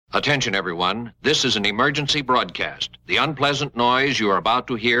Attention, everyone. This is an emergency broadcast. The unpleasant noise you are about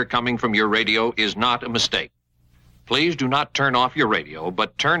to hear coming from your radio is not a mistake. Please do not turn off your radio,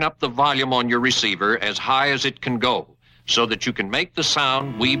 but turn up the volume on your receiver as high as it can go, so that you can make the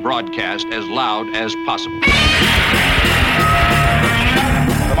sound we broadcast as loud as possible.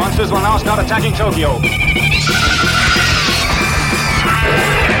 The monsters will now start attacking Tokyo.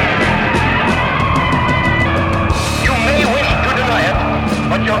 You may wish to deny it,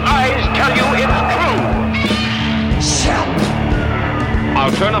 but your eyes tell you it's true. Shout!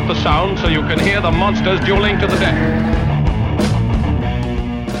 I'll turn up the sound so you can hear the monsters dueling to the death.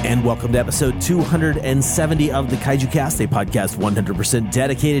 And welcome to episode 270 of the Kaiju Cast, a podcast 100%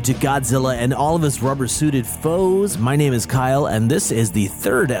 dedicated to Godzilla and all of his rubber-suited foes. My name is Kyle, and this is the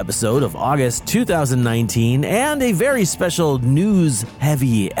third episode of August 2019, and a very special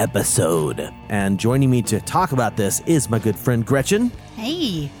news-heavy episode. And joining me to talk about this is my good friend Gretchen.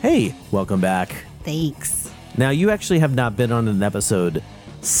 Hey. Hey, welcome back. Thanks. Now, you actually have not been on an episode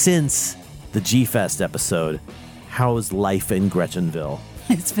since the G-Fest episode. How's life in Gretchenville?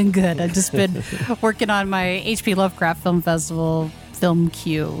 It's been good. I've just been working on my H.P. Lovecraft Film Festival film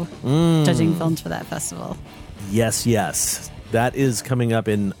queue, judging films for that festival. Yes. That is coming up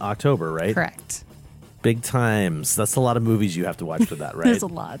in October, right? Correct. Big times. That's a lot of movies you have to watch for that, right? There's a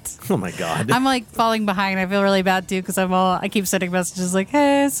lot. Oh my God. I'm like falling behind. I feel really bad too because I keep sending messages like,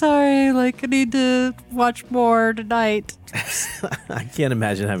 "Hey, sorry, like I need to watch more tonight." I can't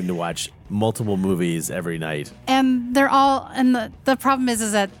imagine having to watch multiple movies every night. And they're all, and the problem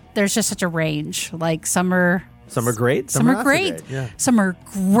is that there's just such a range. Like some are great. Some are great. So great. Yeah. Some are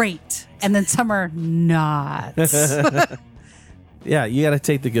great, and then some are not. Yeah, you got to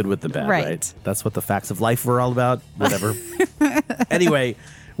take the good with the bad, right? That's what the facts of life were all about. Whatever. Anyway,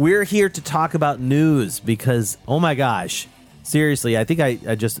 we're here to talk about news because, oh my gosh, seriously, I think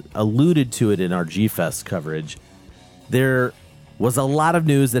I just alluded to it in our G-Fest coverage. There was a lot of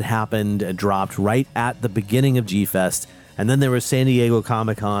news that happened and dropped right at the beginning of G-Fest, and then there was San Diego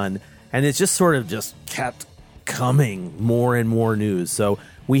Comic-Con, and it just sort of just kept coming, more and more news. So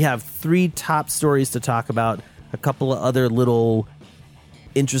we have 3 top stories to talk about, a couple of other little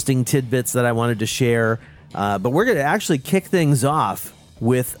interesting tidbits that I wanted to share. But we're going to actually kick things off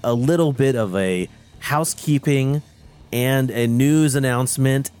with a little bit of a housekeeping and a news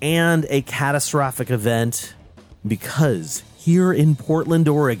announcement and a catastrophic event, because here in Portland,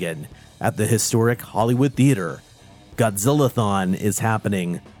 Oregon, at the historic Hollywood Theater, Godzillathon is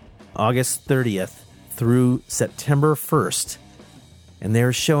happening August 30th through September 1st. And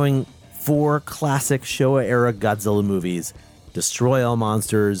they're showing 4 classic Showa-era Godzilla movies: Destroy All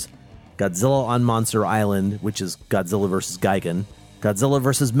Monsters, Godzilla on Monster Island, which is Godzilla vs. Gigan, Godzilla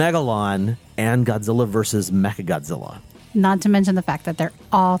vs. Megalon, and Godzilla vs. Mechagodzilla. Not to mention the fact that they're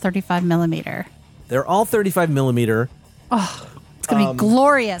all 35 millimeter. They're all 35 millimeter. Oh, it's going to be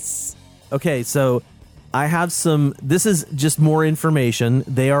glorious. Okay, so I have this is just more information.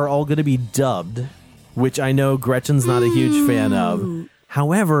 They are all going to be dubbed, which I know Gretchen's not a huge fan of.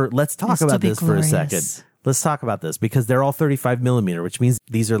 However, let's talk about this for a second. Let's talk about this because they're all 35 millimeter, which means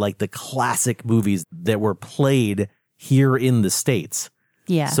these are like the classic movies that were played here in the States.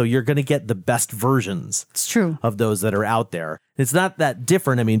 Yeah. So you're going to get the best versions. It's true. Of those that are out there. It's not that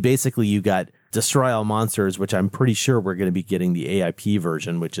different. I mean, basically you got Destroy All Monsters, which I'm pretty sure we're going to be getting the AIP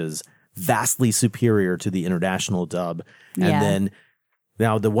version, which is vastly superior to the international dub. Yeah. And then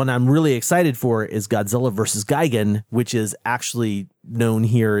now, the one I'm really excited for is Godzilla vs. Gigan, which is actually known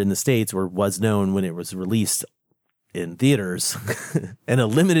here in the States, or was known when it was released in theaters, and a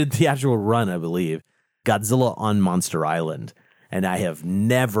limited theatrical run, I believe, Godzilla on Monster Island. And I have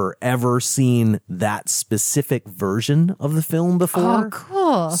never, ever seen that specific version of the film before. Oh,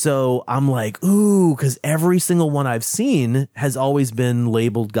 cool. So I'm like, ooh, because every single one I've seen has always been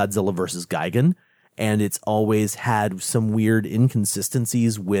labeled Godzilla vs. Gigan. And it's always had some weird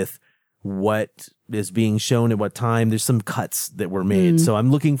inconsistencies with what is being shown at what time. There's some cuts that were made. So I'm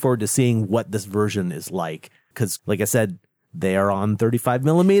looking forward to seeing what this version is like. Because, like I said, they are on 35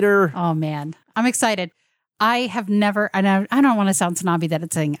 millimeter. Oh, man. I'm excited. I have never, and I don't want to sound snobby that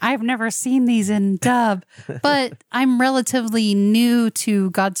it's saying, I've never seen these in dub, but I'm relatively new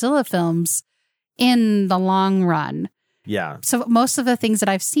to Godzilla films in the long run. Yeah. So most of the things that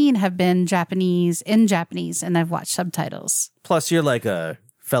I've seen have been Japanese, and I've watched subtitles. Plus, you're like a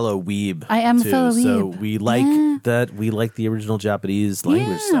fellow weeb. I am too, a fellow weeb. So we like that. We like the original Japanese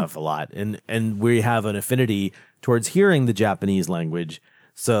language stuff a lot. And we have an affinity towards hearing the Japanese language.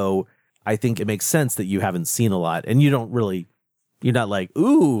 So I think it makes sense that you haven't seen a lot and you don't really You're not like,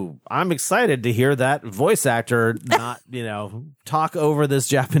 ooh, I'm excited to hear that voice actor not, talk over this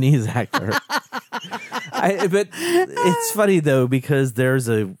Japanese actor. But it's funny, though, because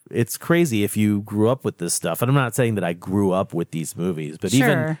it's crazy if you grew up with this stuff. And I'm not saying that I grew up with these movies, but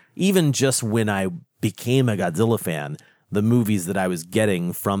even just when I became a Godzilla fan, the movies that I was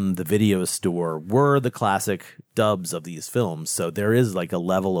getting from the video store were the classic dubs of these films. So there is like a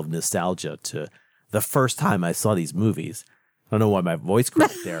level of nostalgia to the first time I saw these movies. I don't know why my voice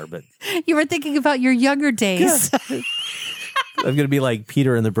cracked there, but you were thinking about your younger days. Yeah. I'm going to be like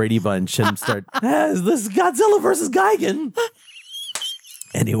Peter and the Brady Bunch and start, this is Godzilla versus Gigan.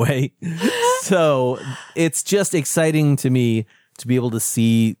 Anyway, so it's just exciting to me to be able to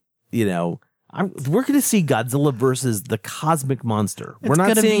see, we're going to see Godzilla versus the cosmic monster. We're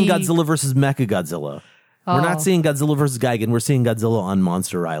not seeing Godzilla versus Mechagodzilla. Oh. We're not seeing Godzilla versus Gigan. We're seeing Godzilla on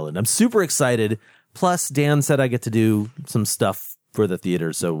Monster Island. I'm super excited. Plus, Dan said I get to do some stuff for the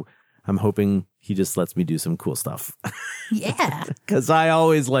theater, so I'm hoping he just lets me do some cool stuff. Yeah. Because I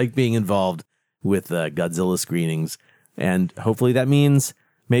always like being involved with Godzilla screenings, and hopefully that means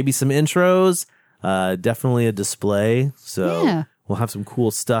maybe some intros, definitely a display, so we'll have some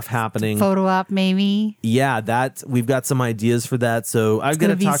cool stuff happening. Photo op, maybe. Yeah, we've got some ideas for that, so I'm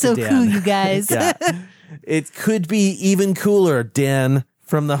going to talk to Dan. It's going to be so cool, you guys. Yeah. It could be even cooler, Dan,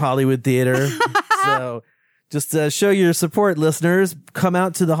 from the Hollywood Theater. So just show your support, listeners. Come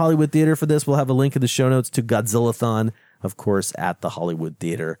out to the Hollywood Theater for this. We'll have a link in the show notes to Godzillathon, of course, at the Hollywood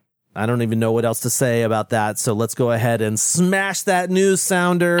Theater. I don't even know what else to say about that, so let's go ahead and smash that news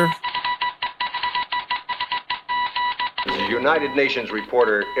sounder. This is United Nations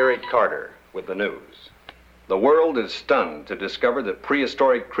reporter Eric Carter with the news. The world is stunned to discover that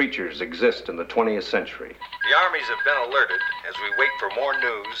prehistoric creatures exist in the 20th century. The armies have been alerted as we wait for more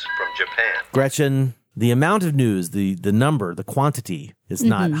news from Japan. Gretchen, the amount of news, the number, the quantity is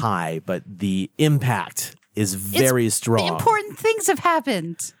not high, but the impact is very strong. Important things have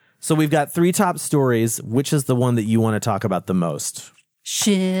happened. So we've got 3 top stories. Which is the one that you want to talk about the most?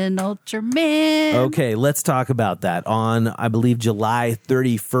 Shin Ultraman. Okay, let's talk about that. On, I believe, July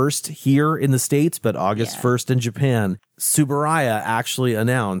 31st here in the States, but August 1st in Japan, Tsuburaya actually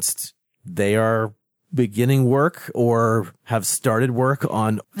announced they are beginning work or have started work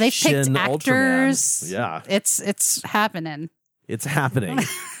on Shin picked actors. Ultraman. Yeah. It's happening. It's happening.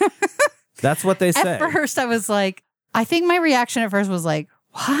 That's what they say. At first, I was like, I think my reaction at first was like,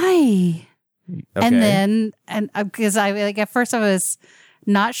 why? Okay. And then, because at first I was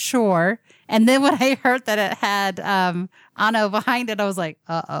not sure. And then when I heard that it had Anno behind it, I was like,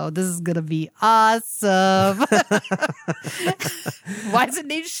 this is going to be awesome. Why is it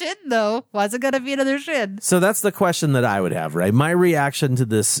named Shin, though? Why is it going to be another Shin? So that's the question that I would have, right? My reaction to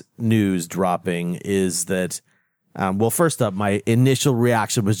this news dropping is that, first up, my initial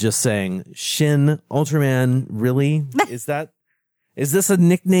reaction was just saying, Shin Ultraman, really? Is this a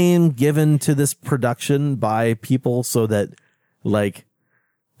nickname given to this production by people so that, like,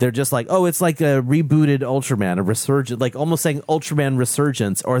 they're just like, oh, it's like a rebooted Ultraman, a resurgence, like almost saying Ultraman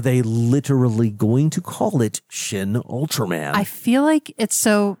Resurgence? Or are they literally going to call it Shin Ultraman? I feel like it's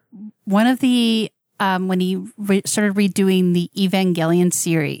so. One of the when he started redoing the Evangelion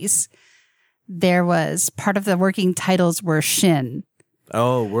series, there was part of the working titles were Shin.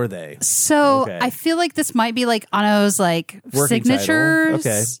 Oh, were they? So okay. I feel like this might be like Anno's like working signatures.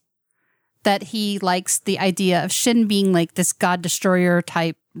 Okay. That he likes the idea of Shin being like this god destroyer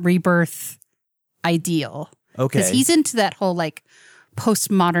type rebirth ideal. Okay. Because he's into that whole like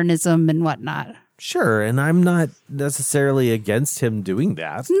postmodernism and whatnot. Sure. And I'm not necessarily against him doing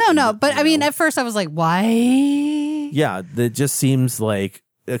that. No. But I mean, at first I was like, why? Yeah. That just seems like,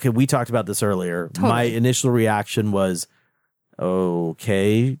 okay, we talked about this earlier. Totally. My initial reaction was,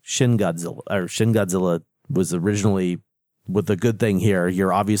 okay, Shin Godzilla was originally with the good thing here.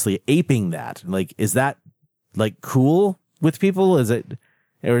 You're obviously aping that. Like, is that like cool with people? Is it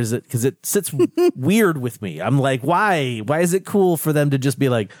because it sits weird with me? I'm like, why is it cool for them to just be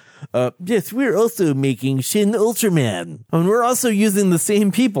like, yes, we're also making Shin Ultraman and we're also using the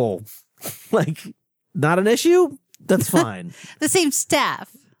same people. Like, not an issue. That's fine. The same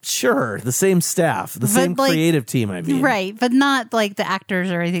staff. Sure, the same staff, the same creative team. I mean, right, but not like the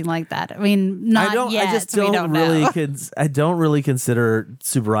actors or anything like that. I mean, not yet. I just don't really. I don't really consider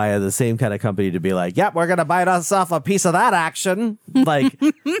Tsuburaya the same kind of company to be like, "Yep, we're gonna bite us off a piece of that action." Like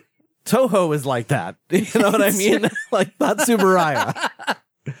Toho is like that. You know what I mean? Like not Tsuburaya.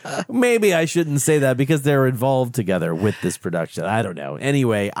 Maybe I shouldn't say that because they're involved together with this production. I don't know.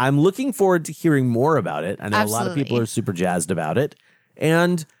 Anyway, I'm looking forward to hearing more about it. I know a lot of people are super jazzed about it.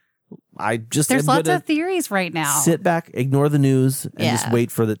 And There's lots of theories right now. Sit back, ignore the news, and just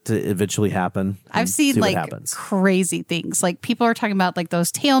wait for it to eventually happen. I've seen like crazy things. Like people are talking about like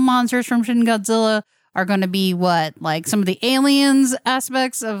those tail monsters from Shin Godzilla are going to be what? Like some of the aliens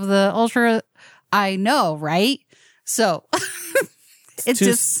aspects of the Ultra. I know, right? So it's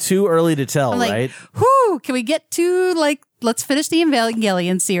just too early to tell, like, right? Whoo, can we get to like, let's finish the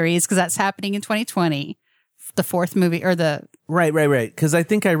Evangelion series because that's happening in 2020. The fourth movie or the Right. Because I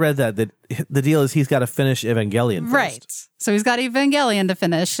think I read that the deal is he's got to finish Evangelion first. Right. So he's got Evangelion to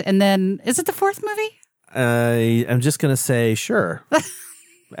finish. And then, is it the fourth movie? I'm just going to say, sure.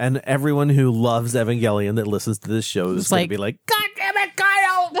 And everyone who loves Evangelion that listens to this show is going to be like, God damn it,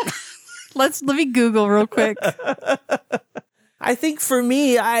 Kyle! Let me Google real quick. I think for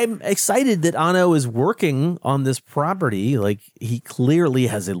me, I'm excited that Anno is working on this property. Like, he clearly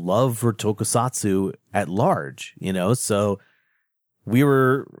has a love for tokusatsu at large, so we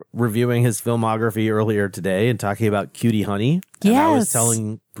were reviewing his filmography earlier today and talking about Cutie Honey. Yes. And I was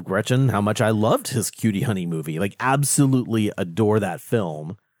telling Gretchen how much I loved his Cutie Honey movie. Like, absolutely adore that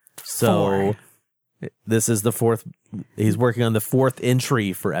film. So this is the fourth. He's working on the fourth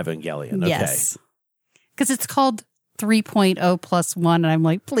entry for Evangelion. Okay. Yes. Because it's called 3.0 plus 1. And I'm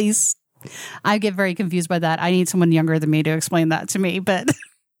like, please. I get very confused by that. I need someone younger than me to explain that to me. But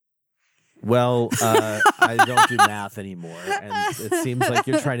well, I don't do math anymore, and it seems like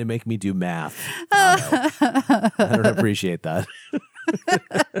you're trying to make me do math. I don't appreciate that.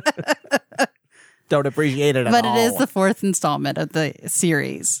 Don't appreciate it at all. But it is the fourth installment of the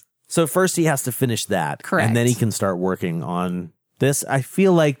series. So first he has to finish that. Correct. And then he can start working on this. I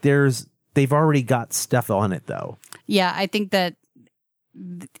feel like they've already got stuff on it, though. Yeah, I think that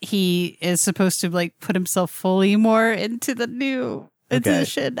he is supposed to like put himself fully more into the new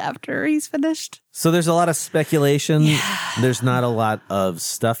edition after he's finished. So there's a lot of speculation. Yeah. There's not a lot of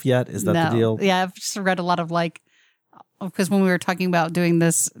stuff yet. Is that the deal? Yeah, I've just read a lot of like, because when we were talking about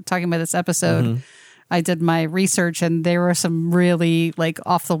this episode, I did my research and there were some really like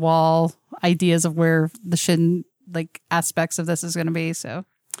off the wall ideas of where the Shin like aspects of this is going to be. So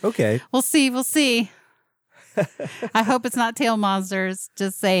okay, we'll see. I hope it's not tail monsters.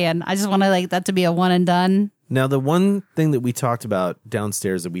 Just saying. I just want to like that to be a one and done. Now, the one thing that we talked about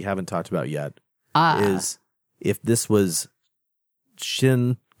downstairs that we haven't talked about yet is if this was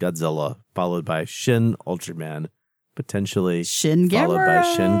Shin Godzilla followed by Shin Ultraman, potentially Shin Gamera. Followed by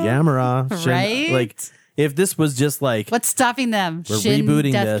Shin Gamera. Right? Like, if this was just like... What's stopping them? We're Shin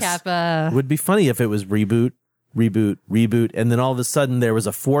rebooting Death this. Kappa. It would be funny if it was reboot, and then all of a sudden there was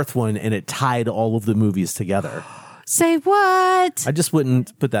a fourth one and it tied all of the movies together. Say what? I just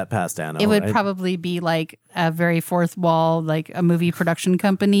wouldn't put that past Anno. It would probably be like a very fourth wall, like a movie production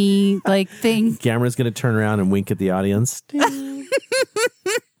company like thing. Gamera's going to turn around and wink at the audience.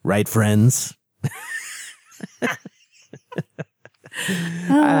 Right, friends? I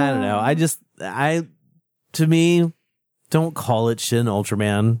don't know. To me, don't call it Shin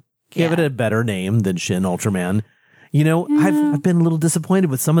Ultraman. Give it a better name than Shin Ultraman. I've been a little disappointed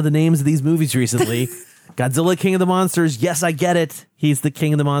with some of the names of these movies recently. Godzilla, King of the Monsters. Yes, I get it. He's the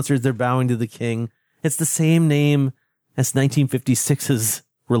King of the Monsters. They're bowing to the king. It's the same name as 1956's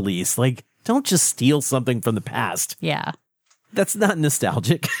release. Like, don't just steal something from the past. Yeah. That's not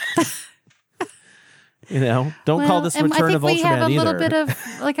nostalgic. Don't call this Return of Ultraman either. We have a little bit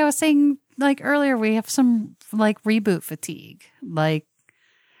of, like I was saying, like earlier, we have some like reboot fatigue. Like,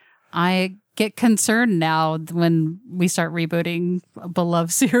 I get concerned now when we start rebooting a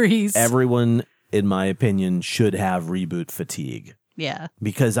beloved series. Everyone, in my opinion, should have reboot fatigue. Yeah.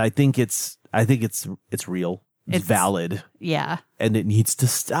 Because I think it's real. It's valid. Yeah. And it needs to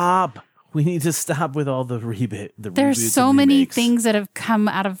stop. We need to stop with all the reboots. There's so many things that have come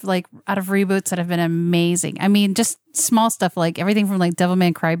out of reboots that have been amazing. I mean, just small stuff like everything from like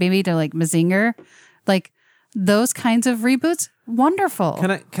Devilman Crybaby to like Mazinger, like those kinds of reboots. Wonderful.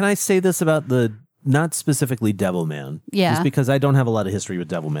 Can I say this about the not specifically Devilman? Yeah. Just because I don't have a lot of history with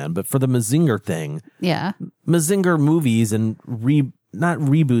Devilman, but for the Mazinger thing. Yeah. Mazinger movies and not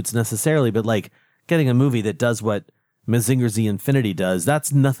reboots necessarily, but like getting a movie that does what Mazinger Z Infinity does,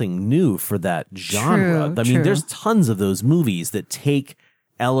 that's nothing new for that genre. I mean, there's tons of those movies that take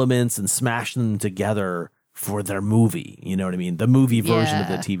elements and smash them together for their movie. You know what I mean? The movie version of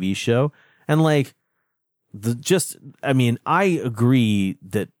the TV show. And like, I agree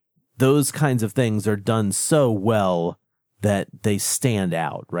that those kinds of things are done so well that they stand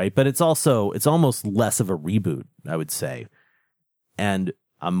out, right? But it's almost less of a reboot, I would say. And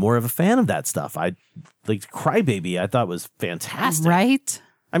I'm more of a fan of that stuff. I like Crybaby. I thought was fantastic. Right?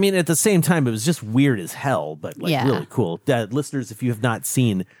 I mean, at the same time, it was just weird as hell, but like really cool. Listeners, if you have not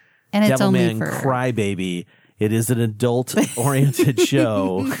seen And it's only Devilman for Crybaby. It is an adult-oriented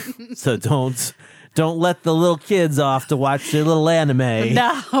show, so don't let the little kids off to watch their little anime.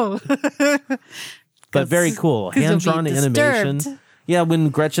 No. But very cool. 'cause you'll Hand-drawn be animation. disturbed. Yeah, when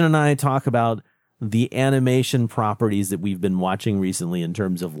Gretchen and I talk about the animation properties that we've been watching recently in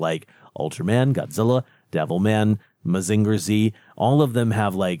terms of like Ultraman, Godzilla, Devilman, Mazinger Z, all of them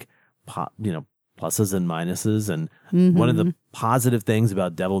have like, pluses and minuses. And one of the positive things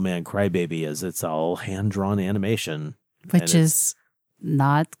about Devilman Crybaby is it's all hand-drawn animation. Which is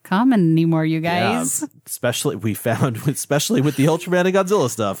not common anymore, you guys. Yeah, especially with the Ultraman and Godzilla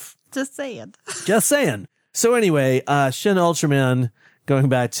stuff. Just saying. Just saying. So anyway, Shin Ultraman, going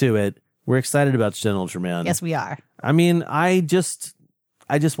back to it, we're excited about Shin Ultraman. Yes, we are. I mean, I just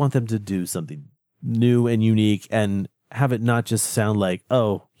want them to do something new and unique and have it not just sound like,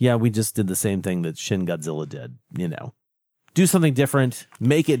 oh, yeah, we just did the same thing that Shin Godzilla did, Do something different,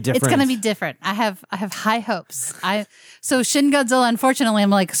 make it different. It's going to be different. I have high hopes. So Shin Godzilla, unfortunately, I'm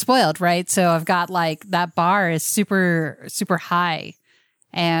like spoiled, right? So I've got like that bar is super, super high.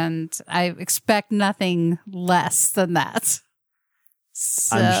 And I expect nothing less than that.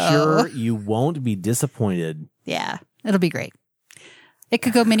 So, I'm sure you won't be disappointed. Yeah, it'll be great. It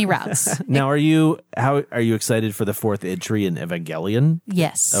could go many routes. Now, are you excited for the fourth entry in Evangelion?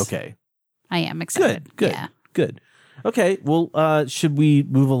 Yes. Okay. I am excited. Good. Yeah. Good. Okay. Well, should we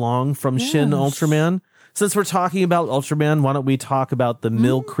move along from Shin Ultraman? Since we're talking about Ultraman, why don't we talk about the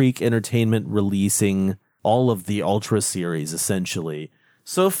Mill Creek Entertainment releasing all of the Ultra series, essentially.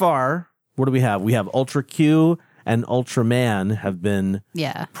 So far, what do we have? We have Ultra Q and Ultraman have been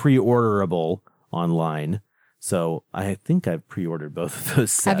pre-orderable online. So I think I've pre-ordered both of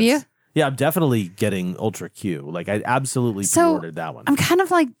those sets. Have you? Yeah, I'm definitely getting Ultra Q. Like I absolutely pre-ordered that one. I'm kind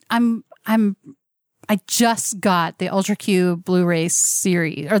of like I just got the Ultra Q Blu-ray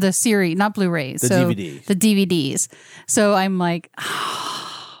series, or the series, not Blu-rays. DVD. The DVDs. So I'm like,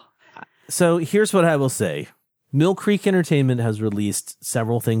 So here's what I will say. Mill Creek Entertainment has released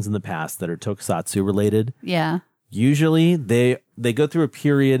several things in the past that are tokusatsu related. Yeah. Usually they go through a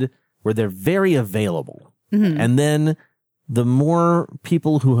period where they're very available. And then the more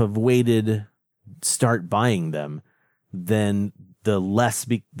people who have waited start buying them, then the less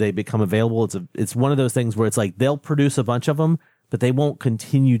they become available. It's one of those things where it's like they'll produce a bunch of them, but they won't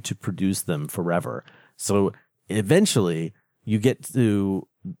continue to produce them forever. So eventually you get to,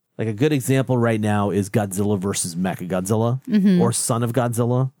 like, a good example right now is Godzilla versus Mechagodzilla or Son of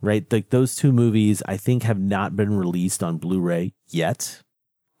Godzilla, right? Like those two movies I think have not been released on Blu-ray yet.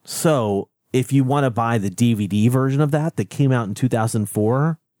 So if you want to buy the DVD version of that came out in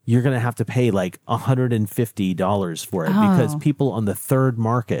 2004, you're going to have to pay like $150 for it because people on the third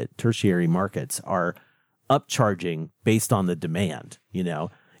market, tertiary markets, are upcharging based on the demand. You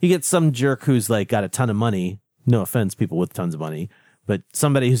get some jerk who's like got a ton of money. No offense, people with tons of money. But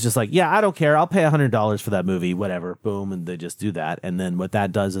somebody who's just like, yeah, I don't care. I'll pay $100 for that movie, whatever. Boom. And they just do that. And then what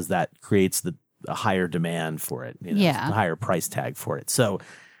that does is that creates a higher demand for it. A higher price tag for it. So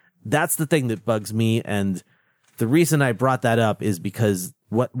that's the thing that bugs me. And the reason I brought that up is because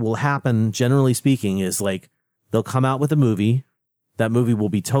what will happen, generally speaking, is like they'll come out with a movie. That movie will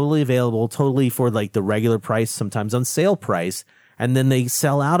be totally available, totally for like the regular price, sometimes on sale price. And then they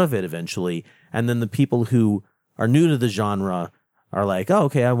sell out of it eventually. And then the people who are new to the genre are like, oh,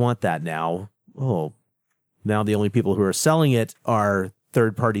 okay, I want that now. Oh, now the only people who are selling it are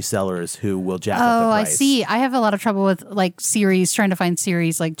third-party sellers who will jack up the price. I see. I have a lot of trouble with like series, trying to find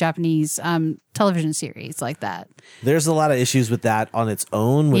series like Japanese television series like that. There's a lot of issues with that on its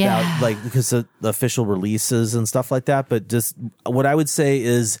own without because of the official releases and stuff like that. But just what I would say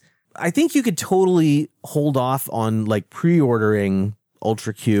is I think you could totally hold off on like pre-ordering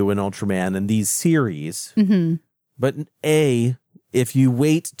Ultra Q and Ultraman and these series. Mm-hmm. But if you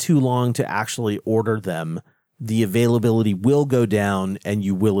wait too long to actually order them, the availability will go down and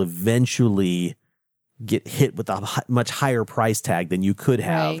you will eventually get hit with a much higher price tag than you could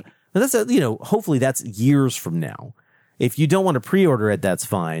have. Right. And that's hopefully that's years from now. If you don't want to pre-order it, that's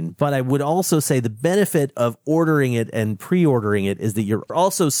fine. But I would also say the benefit of ordering it and pre-ordering it is that you're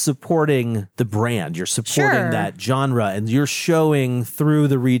also supporting the brand. You're supporting that genre, and you're showing through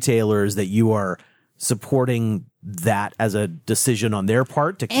the retailers that you are supporting that as a decision on their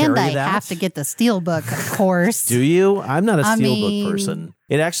part to carry that. And I have to get the Steelbook, of course. Do you? I'm not a Steelbook person.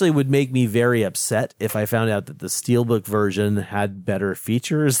 It actually would make me very upset if I found out that the Steelbook version had better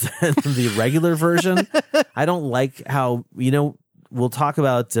features than the regular version. I don't like how, we'll talk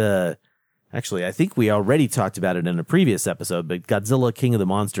about, actually, I think we already talked about it in a previous episode, but Godzilla King of the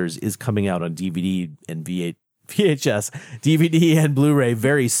Monsters is coming out on DVD and VHS, DVD, and Blu-ray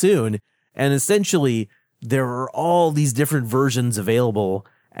very soon. And essentially, there are all these different versions available.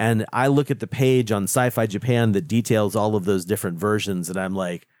 And I look at the page on Sci-Fi Japan that details all of those different versions, and I'm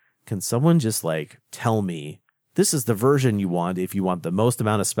like, can someone just like tell me this is the version you want if you want the most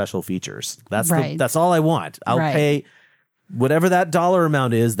amount of special features? That's all I want. I'll pay whatever that dollar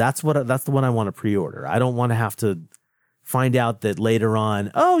amount is. That's the one I want to pre-order. I don't want to have to find out that later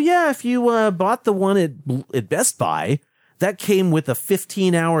on, oh yeah, if you bought the one at Best Buy, that came with a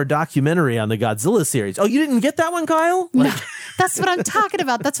 15-hour documentary on the Godzilla series. Oh, you didn't get that one, Kyle? No, that's what I'm talking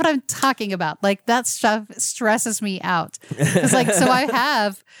about. That's what I'm talking about. Like, that stuff stresses me out. It's like, so I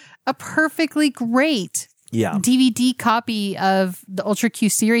have a perfectly great DVD copy of the Ultra Q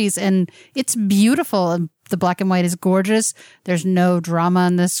series, and it's beautiful. And the black and white is gorgeous. There's no drama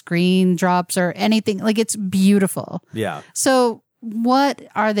on the screen drops or anything. Like, it's beautiful. Yeah. So what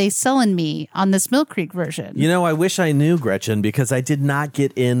are they selling me on this Mill Creek version? You know, I wish I knew, Gretchen, because I did not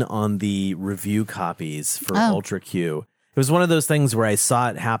get in on the review copies for Ultra Q. It was one of those things where I saw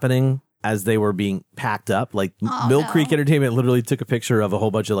it happening as they were being packed up. Like, Mill Creek Entertainment literally took a picture of a whole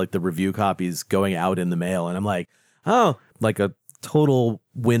bunch of like the review copies going out in the mail. And I'm like, oh, like a total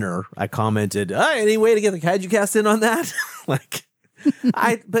winner. I commented, any way to get the Kaiju Cast in on that? Like,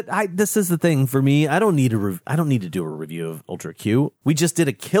 this is the thing for me. I don't need to do a review of Ultra Q. We just did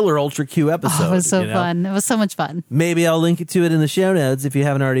a killer Ultra Q episode. Oh, it was so fun. It was so much fun. Maybe I'll link to it in the show notes if you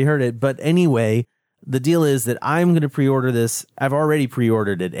haven't already heard it. But anyway, the deal is that I'm going to pre-order this. I've already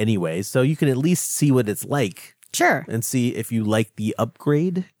pre-ordered it anyway, so you can at least see what it's like. Sure. And see if you like the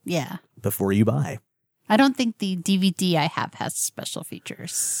upgrade. Yeah. Before you buy. I don't think the DVD I have has special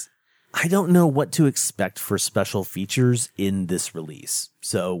features. I don't know what to expect for special features in this release.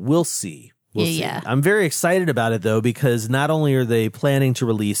 So we'll see. We'll see. I'm very excited about it, though, because not only are they planning to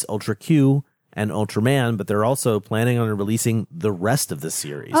release Ultra Q and Ultraman, but they're also planning on releasing the rest of the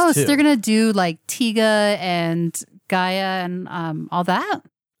series. Oh, so they're going to do like Tiga and Gaia and all that?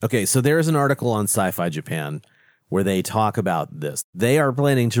 Okay, so there is an article on Sci-Fi Japan where they talk about this. They are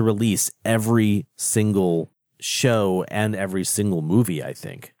planning to release every single show and every single movie, I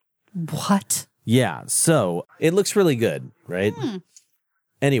think. What? Yeah, so it looks really good, right?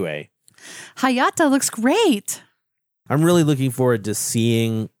 Anyway. Hayata looks great. I'm really looking forward to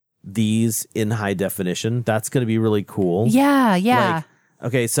seeing these in high definition. That's going to be really cool. Yeah, yeah.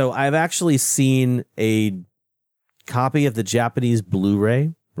 Okay, so I've actually seen a copy of the Japanese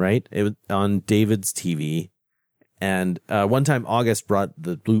Blu-ray, right? It was on David's TV. And one time August brought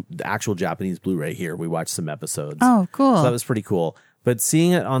the actual Japanese Blu-ray here. We watched some episodes. Oh, cool. So that was pretty cool. But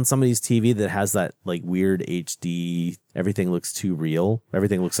seeing it on somebody's TV that has that like weird HD, everything looks too real.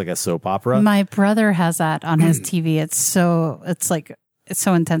 Everything looks like a soap opera. My brother has that on his TV. It's so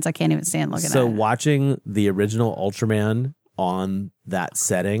intense. I can't even stand looking at it. So watching the original Ultraman on that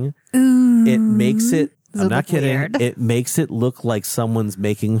setting, Ooh, it makes it, I'm not kidding, weird. it makes it look like someone's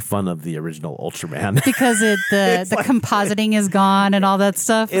making fun of the original Ultraman. Because the compositing is gone and all that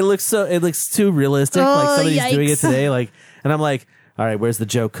stuff. It looks too realistic. Like somebody's doing it today. Like, and I'm like, all right, where's the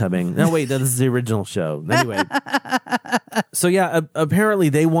joke coming? No, wait, this is the original show. Anyway. So yeah, apparently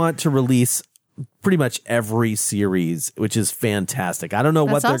they want to release pretty much every series, which is fantastic. I don't know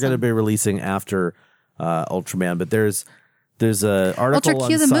what they're going to be releasing after Ultraman, but there's a article Ultra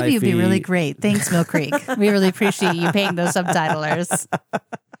Q, the movie would be really great. Thanks, Mill Creek. We really appreciate you paying those subtitlers.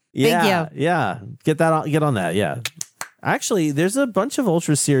 Thank you. Yeah. Get on that. Yeah. Actually, there's a bunch of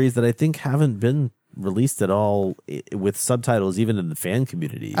Ultra series that I think haven't been released at all with subtitles, even in the fan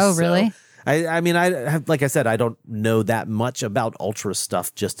community. Oh, really? So, I mean, I have, like I said, I don't know that much about Ultra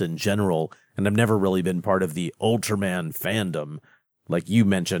stuff just in general, and I've never really been part of the Ultraman fandom. Like you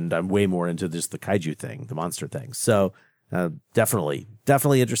mentioned, I'm way more into just the kaiju thing, the monster thing. So definitely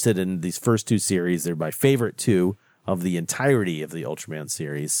interested in these first two series. They're my favorite two of the entirety of the Ultraman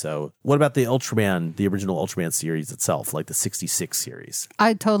series. So what about the original Ultraman series itself, like the 66 series?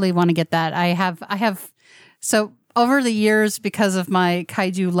 I totally want to get that. I have, so over the years, because of my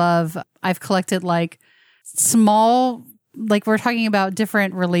kaiju love, I've collected like small, like we're talking about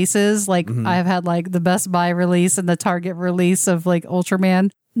different releases. Like I've had like the Best Buy release and the Target release of like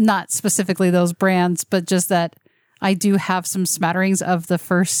Ultraman, not specifically those brands, but just that I do have some smatterings of the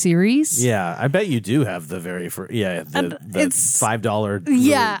first series. Yeah, I bet you do have the very first. Yeah, the $5.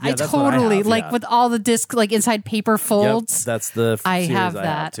 Yeah, I totally have, like with all the disc like inside paper folds. Yep, that's the. I have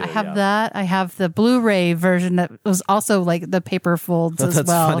that. I have that. I have the Blu-ray version that was also like the paper folds as well.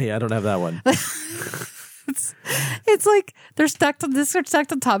 That's funny. I don't have that one. It's like they're stacked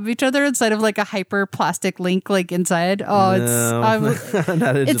on top of each other inside of like a hyper plastic link like inside. Oh, I'm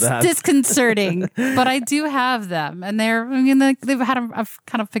not into it's that. disconcerting. But I do have them, and I've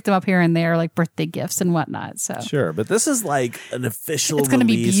kind of picked them up here and there, like birthday gifts and whatnot. So sure, but this is like an official. It's going to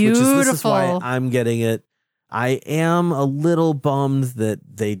be release, beautiful. This is why I'm getting it. I am a little bummed that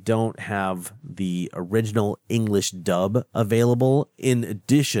they don't have the original English dub available in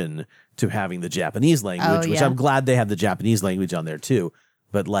addition to having the Japanese language, which I'm glad they have the Japanese language on there too.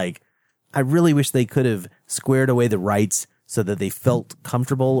 But like, I really wish they could have squared away the rights so that they felt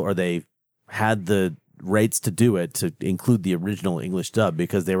comfortable, or they had the rights to do it, to include the original English dub,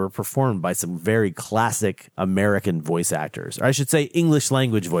 because they were performed by some very classic American voice actors. Or I should say English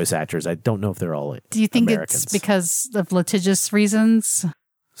language voice actors. I don't know if they're all Do you think Americans. It's because of litigious reasons?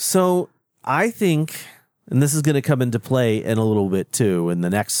 So I think, and this is going to come into play in a little bit too in the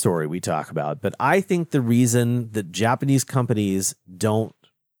next story we talk about, but I think the reason that Japanese companies don't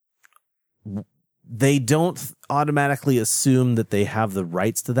automatically assume that they have the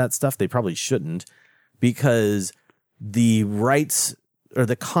rights to that stuff, they probably shouldn't, because the rights or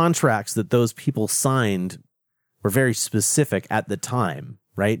the contracts that those people signed were very specific at the time,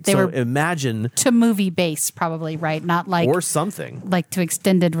 right? They so were imagine to movie base, probably, right? Not like or something like to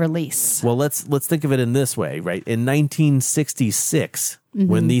extended release. Well, let's think of it in this way, right? In 1966,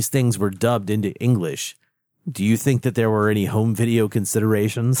 when these things were dubbed into English, do you think that there were any home video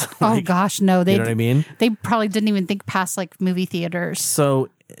considerations? Oh gosh, no. You know what I mean? They probably didn't even think past like movie theaters.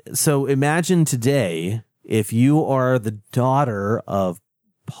 So imagine today, if you are the daughter of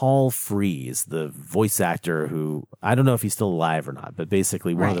Paul Frees, the voice actor who, I don't know if he's still alive or not, but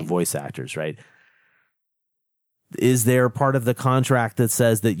basically one of the voice actors, right? Is there part of the contract that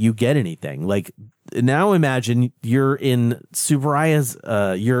says that you get anything? Like, now imagine you're in Tsuburaya's,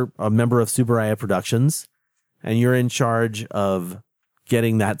 you're a member of Tsuburaya Productions, and you're in charge of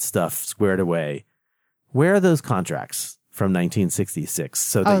getting that stuff squared away. Where are those contracts from 1966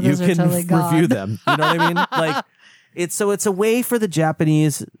 so that you can totally review them? You know what I mean? Like, it's a way for the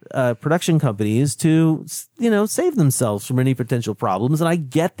Japanese production companies to, save themselves from any potential problems. And I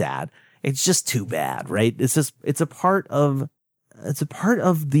get that. It's just too bad, right? It's a part of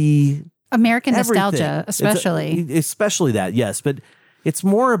the American everything. Nostalgia, especially. Especially that, yes. But it's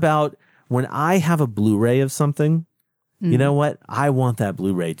more about when I have a Blu-ray of something, you know what? I want that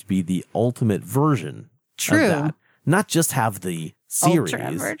Blu-ray to be the ultimate version of that. Not just have the series,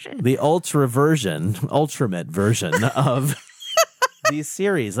 the ultimate version of these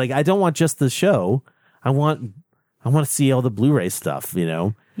series. Like, I don't want just the show. I want to see all the Blu-ray stuff,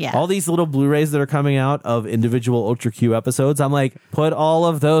 Yeah. All these little Blu-rays that are coming out of individual Ultra Q episodes. I'm like, put all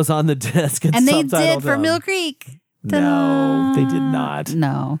of those on the disc and they subtitle did for them. Mill Creek. No, they did not.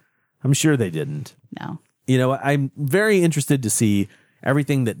 No. I'm sure they didn't. No. I'm very interested to see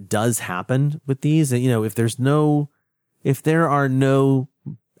everything that does happen with these. If there are no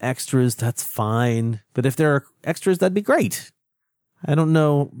extras, that's fine. But if there are extras, that'd be great. I don't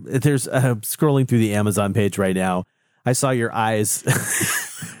know. There's scrolling through the Amazon page right now. I saw your eyes,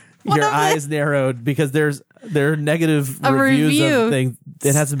 eyes narrowed because there are negative reviews of things.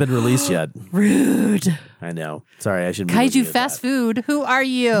 It hasn't been released yet. Rude. I know. Sorry, I shouldn't. Kaiju fast food. Who are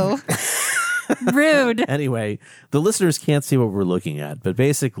you? Rude. Anyway, the listeners can't see what we're looking at, but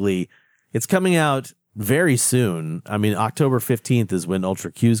basically, it's coming out very soon. I mean, October 15th is when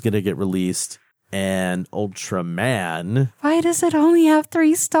Ultra Q is going to get released, and Ultraman. Why does it only have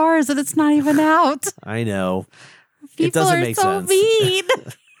 3 stars and it's not even out? I know. People it doesn't are make so sense. mean.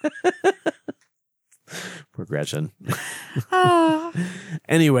 Poor Gretchen. Oh.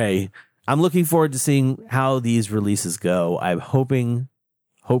 Anyway, I'm looking forward to seeing how these releases go. I'm hoping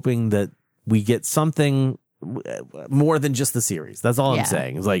that we get something more than just the series. That's all I'm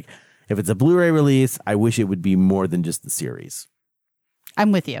saying. It's like, if it's a Blu-ray release, I wish it would be more than just the series.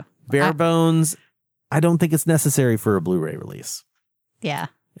 I'm with you. Bare bones, I don't think it's necessary for a Blu-ray release. Yeah.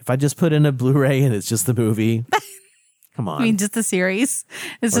 If I just put in a Blu-ray and it's just the movie, come on. I mean, just the series.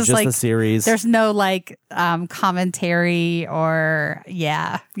 It's just like the series. There's no like commentary or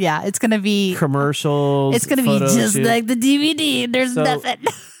it's gonna be commercials. It's gonna be just like the DVD. There's nothing.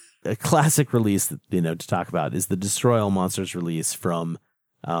 A classic release that, to talk about is the Destroy All Monsters release from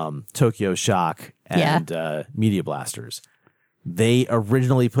Tokyo Shock and Media Blasters. They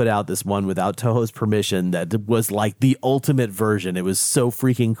originally put out this one without Toho's permission that was like the ultimate version. It was so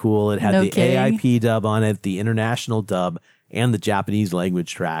freaking cool. It had the AIP dub on it, the international dub, and the Japanese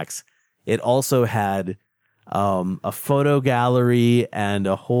language tracks. It also had a photo gallery and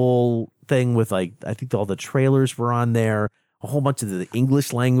a whole thing with I think all the trailers were on there. A whole bunch of the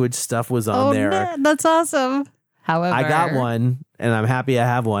English language stuff was on there. Man, that's awesome. However, I got one, and I'm happy I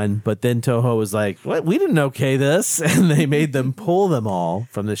have one. But then Toho was like, "What? We didn't okay this," and they made them pull them all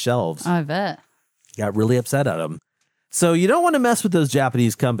from the shelves. I bet. Got really upset at them. So you don't want to mess with those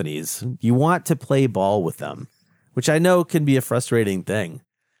Japanese companies. You want to play ball with them, which I know can be a frustrating thing.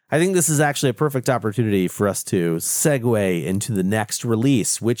 I think this is actually a perfect opportunity for us to segue into the next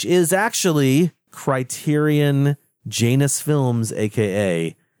release, which is actually Criterion Janus Films,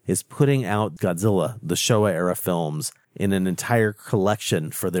 a.k.a., is putting out Godzilla, the Showa era films, in an entire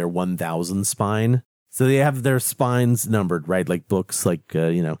collection for their 1000 spine. So they have their spines numbered, right? Like books, like,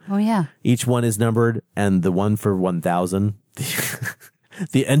 Oh, yeah. each one is numbered, and the one for 1000,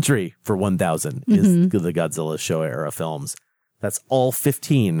 the entry for 1000 is the Godzilla Showa era films. That's all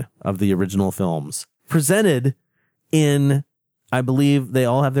 15 of the original films presented in, I believe they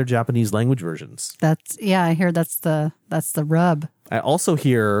all have their Japanese language versions. I hear that's the rub. I also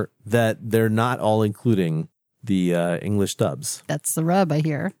hear that they're not all including the English dubs. That's the rub, I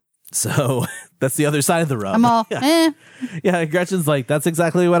hear. So that's the other side of the rub. I'm all, Yeah, Gretchen's like, that's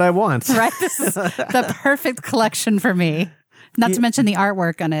exactly what I want. Right? This is the perfect collection for me. Not to mention the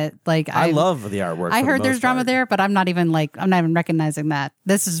artwork on it. Like I love the artwork. I heard there's drama part. there, but I'm not even recognizing that.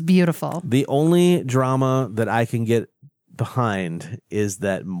 This is beautiful. The only drama that I can get behind is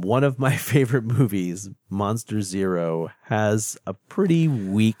that one of my favorite movies, Monster Zero, has a pretty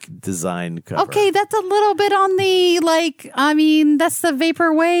weak design cover. Okay, that's a little bit on the that's the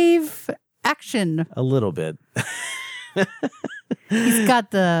vaporwave action. A little bit. He's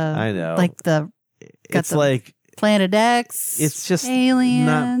got the I know. It's like Planet X. It's just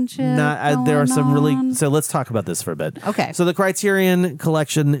alien. there are some really. So let's talk about this for a bit. Okay. So the Criterion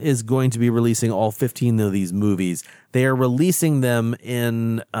Collection is going to be releasing all 15 of these movies. They are releasing them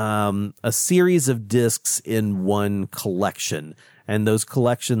in a series of discs in one collection, and those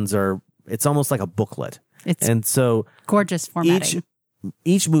collections it's almost like a booklet. And so gorgeous formatting.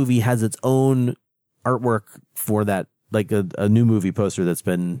 Each movie has its own artwork for that, like a new movie poster that's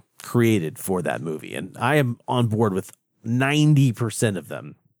been created for that movie. And I am on board with 90% of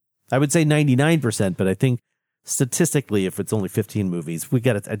them. I would say 99%, but I think statistically, if it's only 15 movies,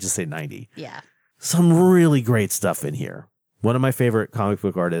 I just say 90. Yeah. Some really great stuff in here. One of my favorite comic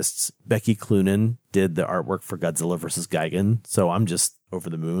book artists, Becky Cloonan, did the artwork for Godzilla vs. Gigan. So I'm just over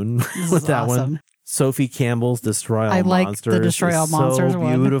the moon with that awesome. one. Sophie Campbell's Destroy All Monsters. I like the Destroy All Monsters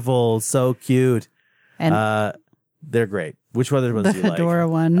one. So beautiful, so cute. And they're great. Which other ones do you like? The Hedorah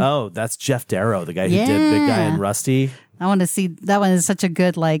one. Oh, that's Jeff Darrow, the guy who did Big Guy and Rusty. I want to see that one. Is such a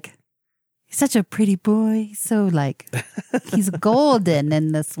good he's such a pretty boy. He's so he's golden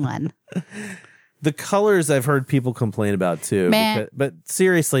in this one. The colors I've heard people complain about too. But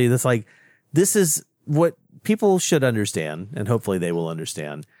seriously, this is what people should understand, and hopefully they will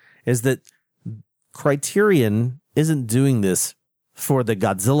understand, is that Criterion isn't doing this for the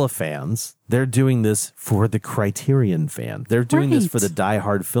Godzilla fans. They're doing this for the Criterion fan. They're doing this for the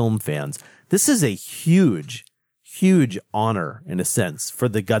diehard film fans. This is a huge, huge honor, in a sense, for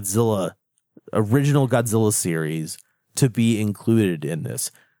the original Godzilla series to be included in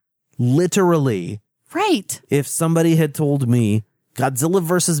this. Literally. Right. If somebody had told me Godzilla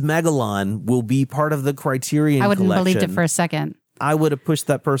versus Megalon will be part of the Criterion I wouldn't collection, believe it for a second. I would have pushed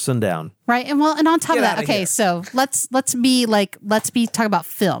that person down. Right. And on top of that, okay, here. so let's talk about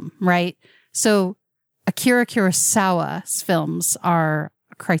film, right? So Akira Kurosawa's films are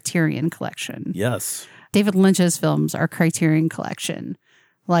a Criterion collection. Yes. David Lynch's films are Criterion collection.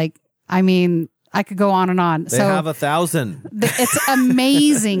 I could go on and on. They have 1,000. It's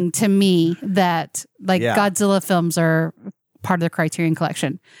amazing to me that Godzilla films are part of the Criterion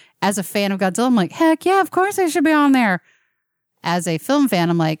collection. As a fan of Godzilla, I'm like, heck yeah, of course they should be on there. As a film fan,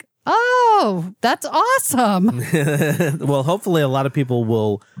 I'm like, oh, that's awesome. Well, hopefully a lot of people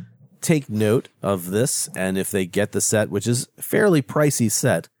will take note of this, and if they get the set, which is a fairly pricey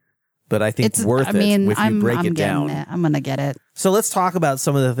set, but I think it's worth it if you break it down. I'm going to get it. So let's talk about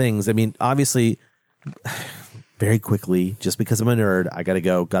some of the things. I mean, obviously, very quickly, just because I'm a nerd, I got to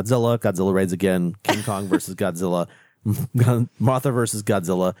go Godzilla Raids Again, King Kong versus Godzilla, Mothra versus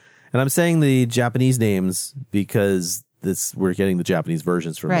Godzilla. And I'm saying the Japanese names because we're getting the Japanese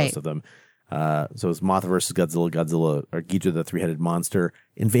versions for most of them. So it's Mothra versus Godzilla, or Ghidorah the Three-Headed Monster,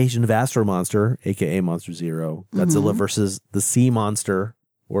 Invasion of Astro Monster, aka Monster Zero, Godzilla versus the Sea Monster,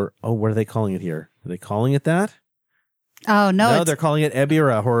 what are they calling it here? Are they calling it that? Oh, no, they're calling it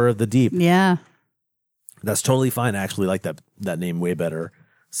Ebirah, Horror of the Deep. Yeah. That's totally fine. I actually like that name way better.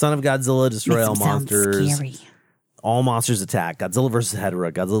 Son of Godzilla, Destroy All Monsters. Scary. All Monsters Attack, Godzilla vs.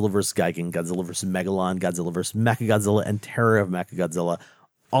 Hedorah, Godzilla vs. Gigan, Godzilla vs. Megalon, Godzilla vs. Mechagodzilla, and Terror of Mechagodzilla.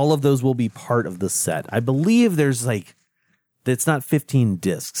 All of those will be part of the set. I believe there's it's not 15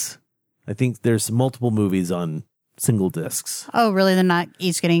 discs. I think there's multiple movies on single discs. Oh, really? They're not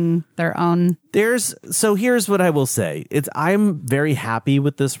each getting their own? So here's what I will say. I'm very happy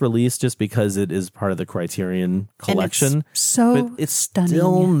with this release just because it is part of the Criterion collection. And it's so but it's stunning.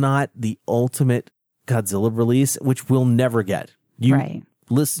 Still not the ultimate Godzilla release, which we'll never get. Right.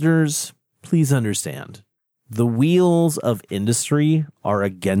 Listeners, please understand. The wheels of industry are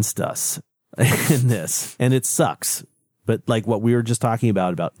against us in this, and it sucks. But like what we were just talking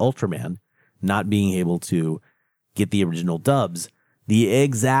about Ultraman not being able to get the original dubs, the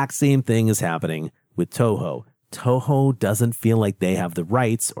exact same thing is happening with Toho. Toho doesn't feel like they have the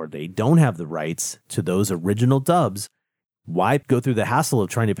rights, or they don't have the rights to those original dubs. Why go through the hassle of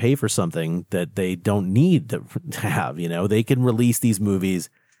trying to pay for something that they don't need to have? They can release these movies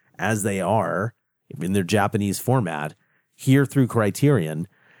as they are in their Japanese format here through Criterion.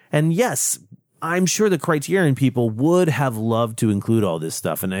 And yes, I'm sure the Criterion people would have loved to include all this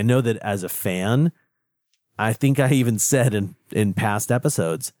stuff. And I know that as a fan, I think I even said in past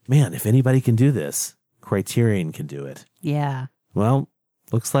episodes, man, if anybody can do this, Criterion can do it. Yeah. Well,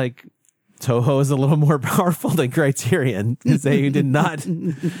 looks like Toho is a little more powerful than Criterion because they did not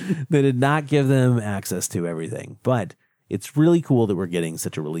give them access to everything. But it's really cool that we're getting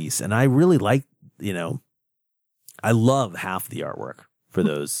such a release. And I really like, I love half the artwork for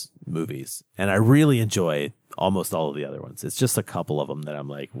those movies. And I really enjoy almost all of the other ones. It's just a couple of them that I'm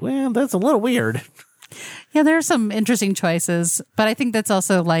like, well, that's a little weird. Yeah, there are some interesting choices, but I think that's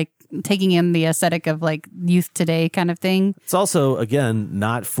also like taking in the aesthetic of like youth today kind of thing. It's also, again,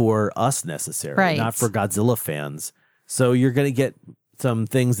 not for us necessarily, right. Not for Godzilla fans. So you're going to get some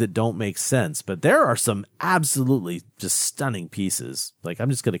things that don't make sense, but there are some absolutely just stunning pieces. Like I'm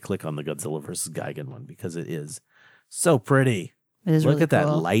just going to click on the Godzilla versus Gigan one because it is so pretty. It is Look really at that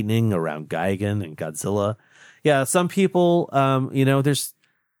cool. lightning around Gigan and Godzilla. Yeah, some people,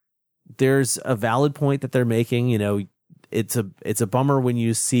 there's a valid point that they're making. It's a bummer when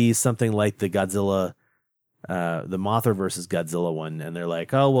you see something like the Godzilla, the Mothra versus Godzilla one, and they're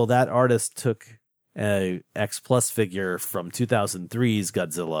like, oh, well, that artist took a X Plus figure from 2003's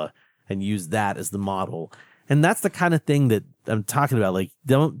Godzilla and used that as the model. And that's the kind of thing that I'm talking about. Like,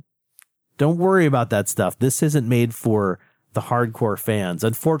 don't worry about that stuff. This isn't made for the hardcore fans.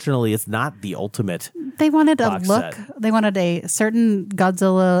 Unfortunately, it's not the ultimate. They wanted a box look. set. They wanted a certain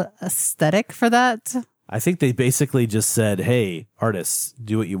Godzilla aesthetic for that. I think they basically just said, hey, artists,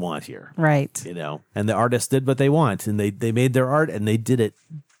 do what you want here. Right. And the artists did what they want, and they made their art, and they did it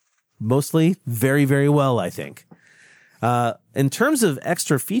mostly very, very well, I think. In terms of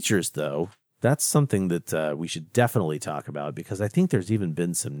extra features, though, that's something that we should definitely talk about, because I think there's even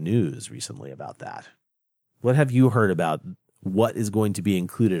been some news recently about that. What have you heard about what is going to be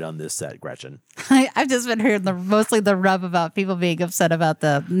included on this set, Gretchen? I've just been hearing mostly the rub about people being upset about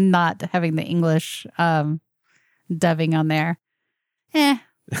the not having the English dubbing on there.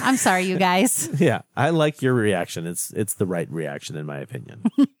 I'm sorry, you guys. Yeah, I like your reaction. It's the right reaction, in my opinion.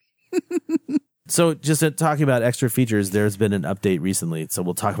 So just talking about extra features, there's been an update recently. So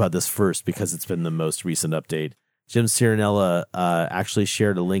we'll talk about this first because it's been the most recent update. Jim Cirinella actually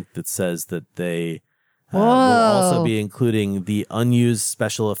shared a link that says that they will also be including the unused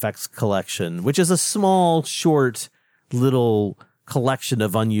special effects collection, which is a small, short, little collection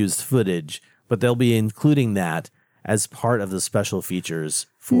of unused footage, but they'll be including that as part of the special features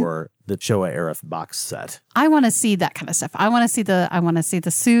for the Showa era box set. I want to see that kind of stuff. I want to see the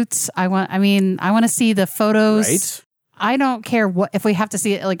suits. I want to see the photos. Right? I don't care if we have to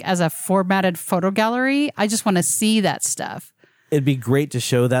see it like as a formatted photo gallery. I just want to see that stuff. It'd be great to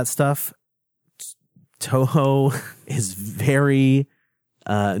show that stuff. Toho is very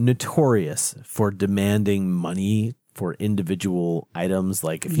notorious for demanding money for individual items.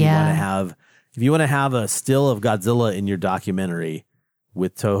 Like if you want to have a still of Godzilla in your documentary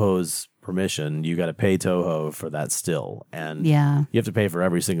with Toho's permission, you got to pay Toho for that still, and you have to pay for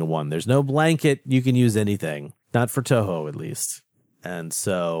every single one. There's no blanket. You can use anything, not for Toho at least. And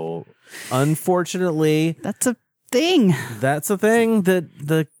so, unfortunately, that's a thing. That's a thing that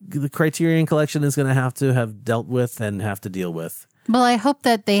the Criterion Collection is going to have dealt with and have to deal with. Well, I hope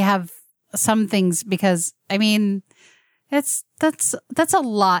that they have some things, because I mean, that's a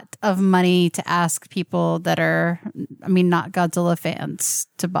lot of money to ask people that are, not Godzilla fans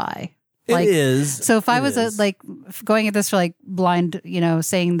to buy. It is. So if I was going at this for like blind,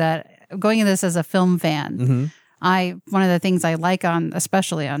 saying that going at this as a film fan, one of the things I like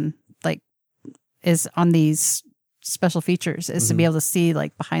especially on is on these special features is to be able to see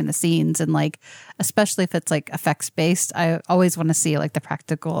like behind the scenes, and like especially if it's like effects based. I always want to see like the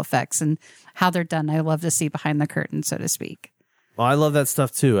practical effects and how they're done. I love to see behind the curtain, so to speak. Well, I love that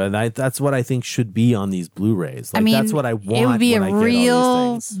stuff too, and that's what I think should be on these Blu-rays. Like, that's what I want. It would be when a I get all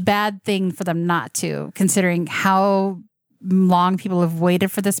real these things. bad thing for them not to, considering how long people have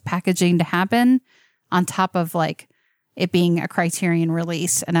waited for this packaging to happen, on top of like it being a Criterion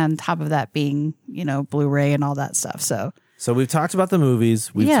release, and on top of that being, Blu-ray and all that stuff. So we've talked about the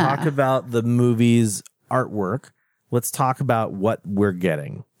movies. We've talked about the movies' artwork. Let's talk about what we're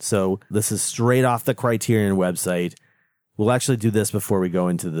getting. So this is straight off the Criterion website. We'll actually do this before we go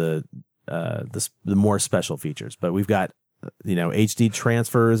into the more special features. But we've got HD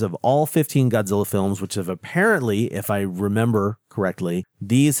transfers of all 15 Godzilla films, which have apparently, if I remember correctly,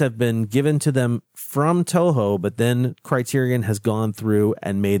 these have been given to them from Toho, but then Criterion has gone through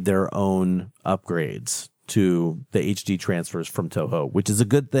and made their own upgrades to the HD transfers from Toho, which is a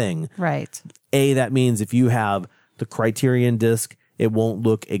good thing. right. That means if you have the Criterion disc, it won't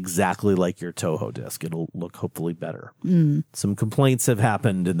look exactly like your Toho disc. It'll look hopefully better. Some complaints have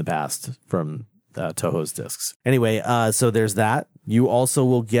happened in the past from Toho's discs. Anyway, so there's that. You also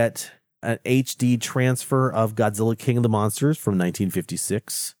will get an HD transfer of Godzilla King of the Monsters from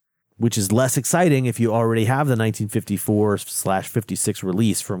 1956, which is less exciting if you already have the 1954/56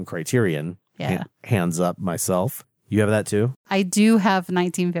 release from Criterion. Yeah. Hands up myself. You have that too? I do have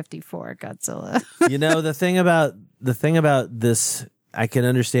 1954 Godzilla. The thing about this, I can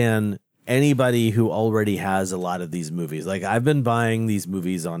understand anybody who already has a lot of these movies. Like, I've been buying these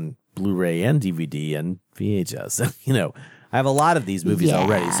movies on Blu-ray and DVD and VHS. I have a lot of these movies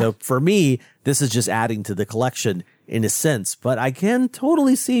already. So for me, this is just adding to the collection in a sense. But I can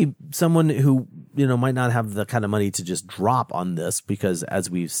totally see someone who, might not have the kind of money to just drop on this, because as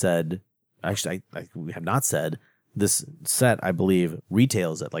we've said, actually, we have not said, this set, I believe,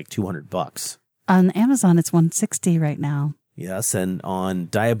 retails at like $200. On Amazon, it's $160 right now. Yes, and on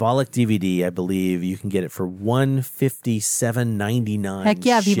Diabolic DVD, I believe you can get it for $157.99. Heck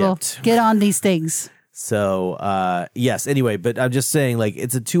yeah, people. Get on these things. So, yes, anyway, but I'm just saying, like,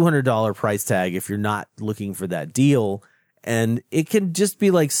 it's a $200 price tag if you're not looking for that deal. And it can just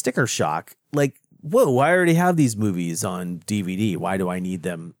be like sticker shock. Like, whoa, I already have these movies on DVD. Why do I need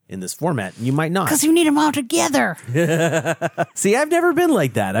them in this format? And you might not. Because you need them all together. See, I've never been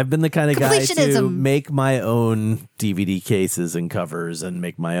like that. I've been the kind of guy to Completionism. make my own DVD cases and covers and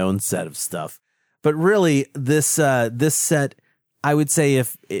make my own set of stuff. But really, this set, I would say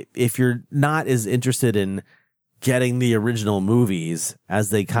if you're not as interested in getting the original movies as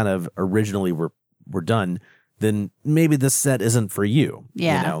they kind of originally were done, then maybe this set isn't for you.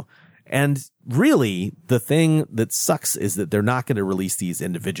 Yeah. And really, the thing that sucks is that they're not going to release these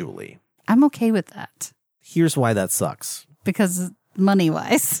individually. I'm okay with that. Here's why that sucks. Because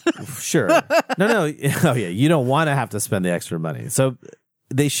money-wise. Sure. No. Oh, yeah. You don't want to have to spend the extra money. So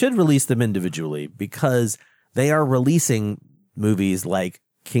they should release them individually, because they are releasing movies like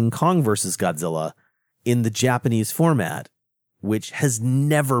King Kong vs. Godzilla in the Japanese format, which has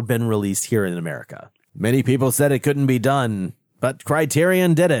never been released here in America. Many people said it couldn't be done, but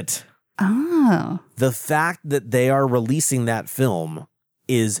Criterion did it. Oh. The fact that they are releasing that film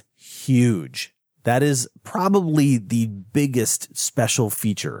is huge. That is probably the biggest special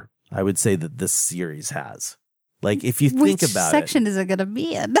feature I would say that this series has. Like, if you think about Which section is it going to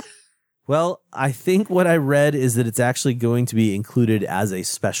be in? Well, I think what I read is that it's actually going to be included as a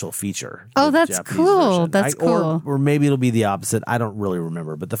special feature. Oh, that's Japanese cool. version. That's cool. Or maybe it'll be the opposite. I don't really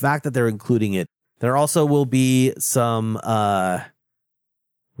remember. But the fact that they're including it, there also will be some, what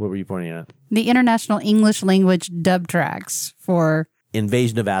were you pointing at? The International English Language dub tracks for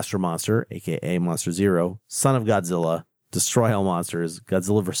Invasion of Astro Monster, a.k.a. Monster Zero, Son of Godzilla, Destroy All Monsters,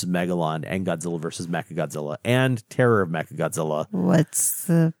 Godzilla vs. Megalon, and Godzilla vs. Mechagodzilla, and Terror of Mechagodzilla. What's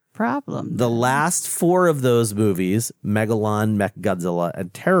the problem? The last four of those movies, Megalon, Mechagodzilla,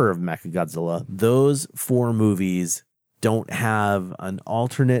 and Terror of Mechagodzilla, those four movies don't have an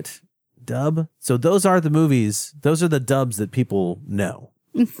alternate dub. So those are the movies, those are the dubs that people know.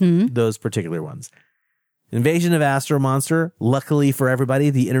 Mm-hmm. Those particular ones. Invasion of Astro Monster, luckily for everybody,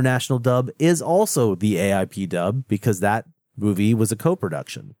 the international dub is also the AIP dub, because that movie was a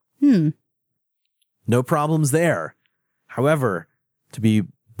co-production. No problems there. However, to be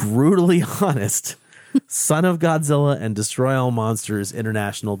brutally honest, Son of Godzilla and Destroy All Monsters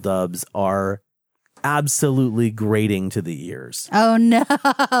international dubs are absolutely grating to the ears. Oh, no.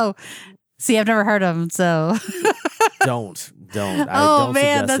 See, I've never heard of them, so. Don't. I Oh don't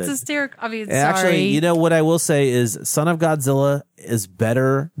man, suggest that's it. hysterical. I mean, And sorry. actually, you know what I will say is Son of Godzilla is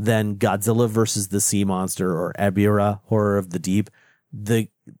better than Godzilla versus the Sea Monster or Ebirah, Horror of the Deep. The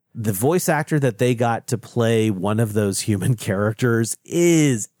voice actor that they got to play one of those human characters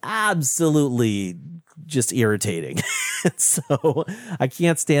is absolutely just irritating. So I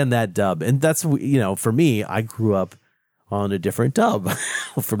can't stand that dub. And that's, for me, I grew up on a different dub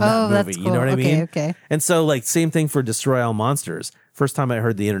from that movie. That's cool. You know what I mean? Okay. And so, like, same thing for Destroy All Monsters. First time I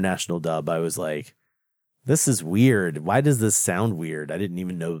heard the international dub, I was like, this is weird. Why does this sound weird? I didn't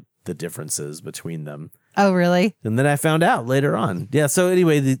even know the differences between them. Oh, really? And then I found out later on. Yeah, so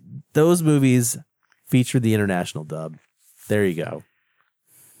anyway, those movies feature the international dub. There you go.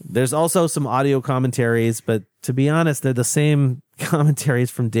 There's also some audio commentaries, but to be honest, they're the same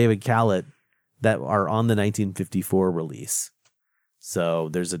commentaries from David Callett that are on the 1954 release. So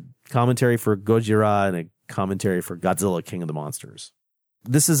there's a commentary for Gojira and a commentary for Godzilla King of the Monsters.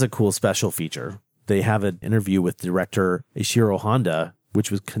 This is a cool special feature. They have an interview with director Ishiro Honda, which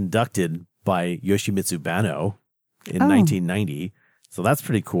was conducted by Yoshimitsu Banno in 1990. So that's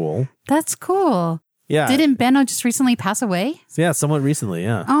pretty cool. That's cool. Yeah. Didn't Banno just recently pass away? Yeah, somewhat recently,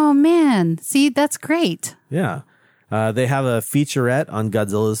 yeah. Oh, man. See, that's great. Yeah. They have a featurette on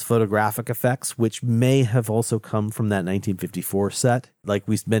Godzilla's photographic effects, which may have also come from that 1954 set. Like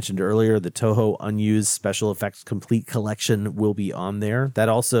we mentioned earlier, the Toho Unused Special Effects Complete Collection will be on there. That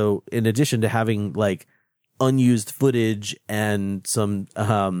also, in addition to having like unused footage and some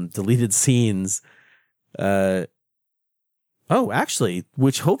deleted scenes, actually,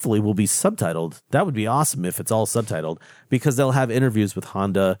 which hopefully will be subtitled. That would be awesome if it's all subtitled, because they'll have interviews with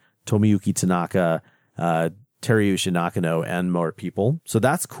Honda, Tomiyuki Tanaka, Teruyushi Nakano, and more people. So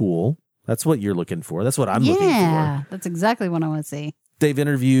that's cool. That's what you're looking for. That's what I'm looking for. Yeah, that's exactly what I want to see. They've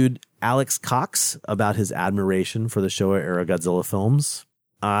interviewed Alex Cox about his admiration for the Showa-era Godzilla films.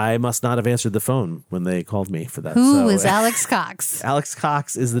 I must not have answered the phone when they called me for that. Who is Alex Cox? Alex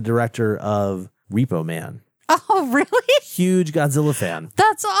Cox is the director of Repo Man. Oh, really? Huge Godzilla fan.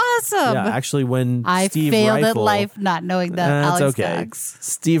 That's awesome. Yeah, actually, when I Steve failed Reifel, at life not knowing that Alex Cox.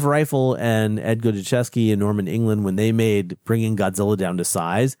 Steve Reifel and Ed Godziszewski and Norman England, when they made Bringing Godzilla Down to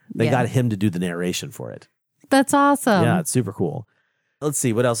Size, they got him to do the narration for it. That's awesome. Yeah, it's super cool. Let's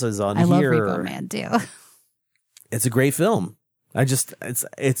see what else is on I here. love Repo Man too. It's a great film.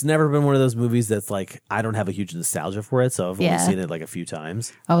 It's never been one of those movies that's like, I don't have a huge nostalgia for it, so I've only seen it like a few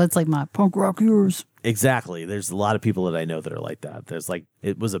times. Oh, it's like my punk rock years. Exactly. There's a lot of people that I know that are like that. There's like,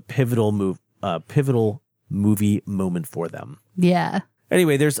 it was a pivotal movie moment for them. Yeah.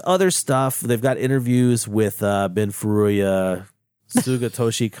 Anyway, there's other stuff. They've got interviews with Ben Furuya,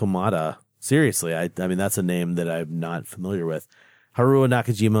 Sugatoshi Komada. Seriously, I mean, that's a name that I'm not familiar with. Haruo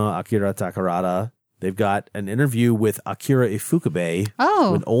Nakajima, Akira Takarada. They've got an interview with Akira Ifukube.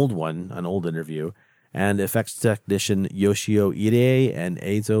 Oh. An old interview. And effects technician Yoshio Ide and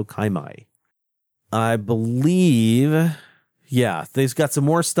Eizo Kaimai. I believe, they've got some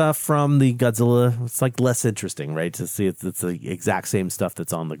more stuff from the Godzilla. It's like less interesting, right? To see it's the exact same stuff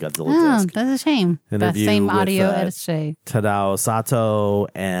that's on the Godzilla disc. That's a shame. The same audio essay. Tadao Sato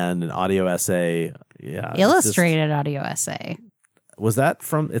and an audio essay. Yeah. Illustrated audio essay. Was that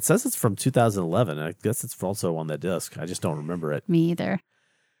from, it says it's from 2011. I guess it's also on that disc. I just don't remember it. Me either.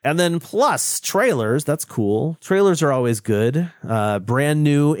 And then plus trailers. That's cool. Trailers are always good. Brand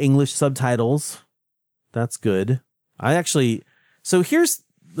new English subtitles. That's good. Let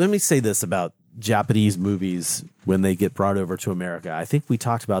me say this about Japanese movies when they get brought over to America. I think we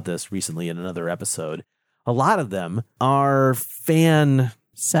talked about this recently in another episode. A lot of them are fan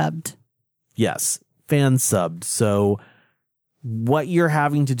subbed. Yes, fan subbed. So what you're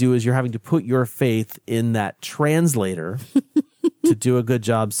having to do is you're having to put your faith in that translator to do a good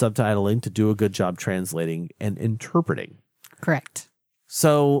job subtitling, to do a good job translating and interpreting. Correct.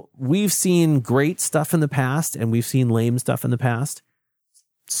 So we've seen great stuff in the past and we've seen lame stuff in the past.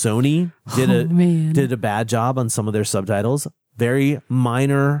 Sony did a bad job on some of their subtitles. Very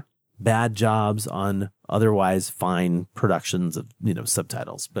minor bad jobs on otherwise fine productions of,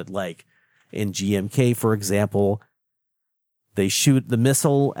 subtitles. But like in GMK, for example, they shoot the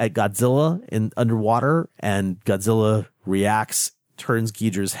missile at Godzilla underwater, and Godzilla reacts, turns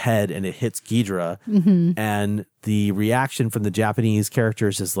Ghidorah's head, and it hits Ghidorah. Mm-hmm. And the reaction from the Japanese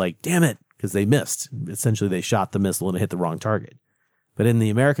characters is like, damn it, because they missed. Essentially, they shot the missile and it hit the wrong target. But in the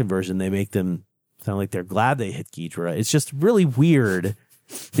American version, they make them sound like they're glad they hit Ghidorah. It's just really weird.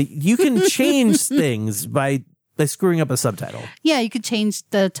 You can change things by screwing up a subtitle. Yeah, you could change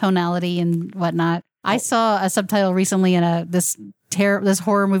the tonality and whatnot. I saw a subtitle recently in this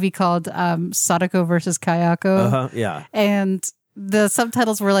horror movie called Sadako versus Kayako. Yeah. And the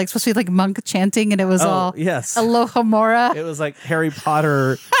subtitles were like supposed to be like monk chanting, and it was all yes. Aloha Mora. It was like Harry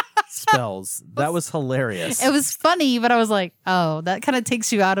Potter spells. That was hilarious. It was funny, but I was like, oh, that kind of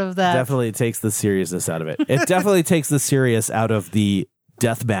takes you out of that. Definitely takes the seriousness out of it. It definitely takes the serious out of the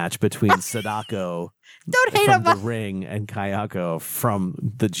death match between Sadako Don't hate from him. The Ring and Kayako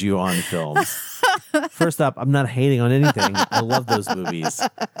from the Ju-on films. First up, I'm not hating on anything. I love those movies.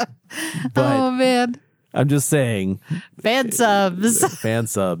 But Oh, man. I'm just saying. Fan subs. Fan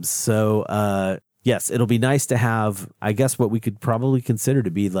subs. So, yes, it'll be nice to have, I guess, what we could probably consider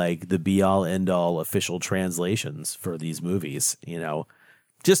to be like the be-all, end-all official translations for these movies, you know,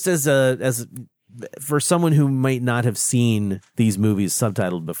 just as for someone who might not have seen these movies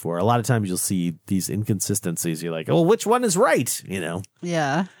subtitled before. A lot of times you'll see these inconsistencies. You're like, oh, which one is right? You know?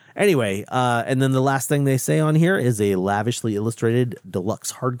 Yeah. Anyway, and then the last thing they say on here is a lavishly illustrated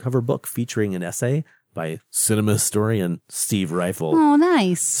deluxe hardcover book featuring an essay by cinema historian Steve Rifle. Oh,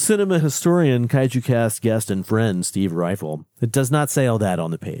 nice. Cinema historian, Kaiju Cast guest and friend Steve Rifle. It does not say all that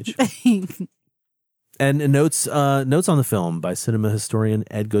on the page. And notes on the film by cinema historian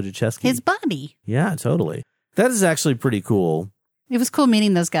Ed Godziszewski. His buddy. Yeah, totally. That is actually pretty cool. It was cool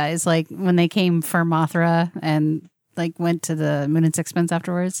meeting those guys, like when they came for Mothra and like went to the Moon and Sixpence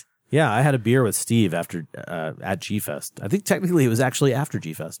afterwards. Yeah, I had a beer with Steve after at G-Fest. I think technically it was actually after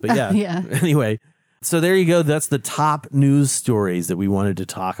G-Fest, but yeah. Yeah. Anyway, so there you go. That's the top news stories that we wanted to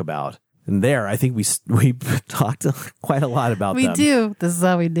talk about. And there, I think we talked quite a lot about them. We do. This is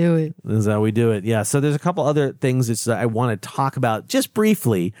how we do it. This is how we do it. Yeah. So there's a couple other things that I want to talk about just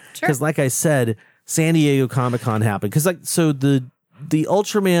briefly. Because like I said, San Diego Comic-Con happened. Because so the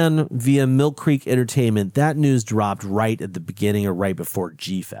Ultraman via Mill Creek Entertainment, that news dropped right at the beginning or right before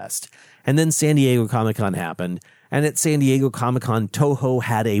G-Fest. And then San Diego Comic-Con happened. And at San Diego Comic-Con, Toho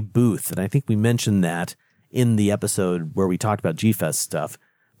had a booth. And I think we mentioned that in the episode where we talked about G-Fest stuff.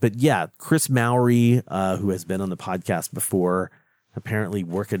 But yeah, Chris Mowry, who has been on the podcast before, apparently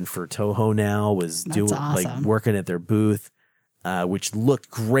working for Toho now, was doing awesome. like working at their booth, which looked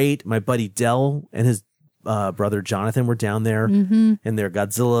great. My buddy Dell and his brother Jonathan were down there in their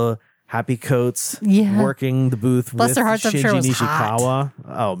Godzilla happy coats, working the booth Bless with their hearts, I'm Shinji sure it was Nishikawa.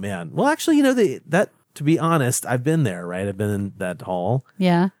 Oh man! Well, actually, you know that to be honest, I've been there. Right, I've been in that hall.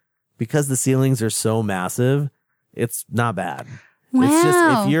 Yeah, because the ceilings are so massive, it's not bad. Wow. It's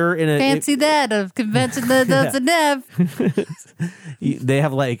just if you're in a fancy that of convention that's a dev. They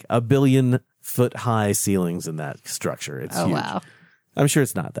have like 1 billion foot high ceilings in that structure. It's huge. Wow. I'm sure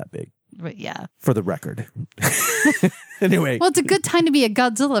it's not that big. But yeah. For the record. Anyway. Well, it's a good time to be a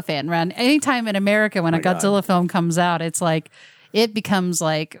Godzilla fan, Ron. Anytime in America when a Godzilla film comes out, it's like it becomes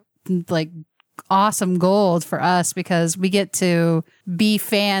like awesome gold for us because we get to be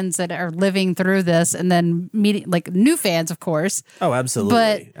fans that are living through this and then meeting like new fans, of course. Oh, absolutely.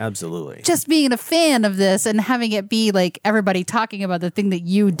 But absolutely. Just being a fan of this and having it be like everybody talking about the thing that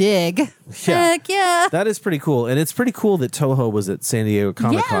you dig. Yeah. Heck yeah. That is pretty cool. And it's pretty cool that Toho was at San Diego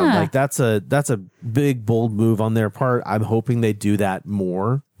Comic-Con. Yeah. Like that's a big, bold move on their part. I'm hoping they do that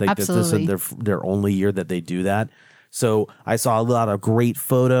more. Like Absolutely. This is their only year that they do that. So I saw a lot of great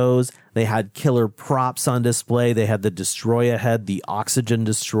photos. They had killer props on display. They had the Destroy-A-Head, the Oxygen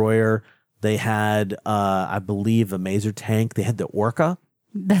Destroyer. They had, I believe, a Maser tank. They had the Orca.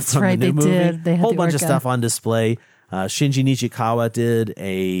 That's right. They did. They had a whole the bunch of Orca. stuff on display. Shinji Nishikawa did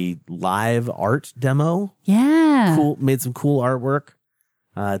a live art demo. Yeah. Cool. Made some cool artwork.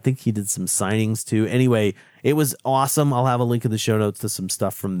 I think he did some signings too. Anyway, it was awesome. I'll have a link in the show notes to some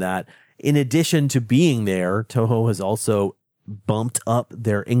stuff from that. In addition to being there, Toho has also bumped up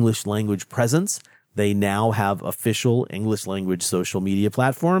their English language presence. They now have official English language social media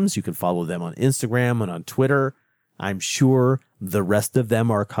platforms. You can follow them on Instagram and on Twitter. I'm sure the rest of them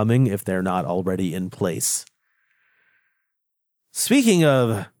are coming if they're not already in place. Speaking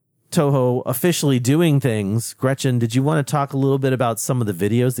of Toho officially doing things, Gretchen, did you want to talk a little bit about some of the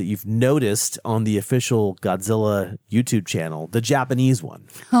videos that you've noticed on the official Godzilla YouTube channel, the Japanese one?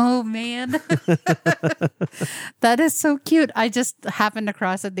 Oh, man. That is so cute. I just happened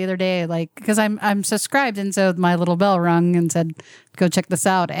across it the other day, like, because I'm subscribed. And so my little bell rung and said, go check this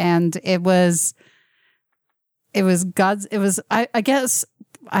out. And I guess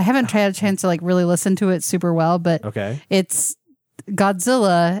I haven't had a chance to like really listen to it super well, but okay. It's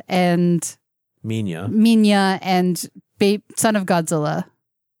Godzilla and Minya and son of Godzilla.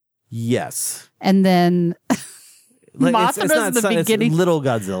 Yes. And then like, Mothra's it's not in the beginning. It's little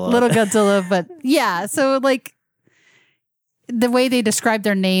Godzilla. Little Godzilla, but yeah. So like the way they describe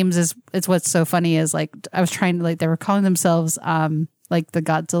their names is what's so funny is like I was trying to like they were calling themselves like the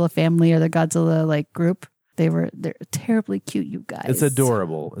Godzilla family or the Godzilla like group. They're terribly cute, you guys. It's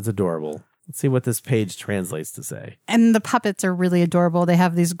adorable. It's adorable. Let's see what this page translates to say. And the puppets are really adorable. They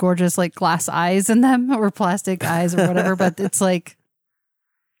have these gorgeous like glass eyes in them or plastic eyes or whatever, but it's like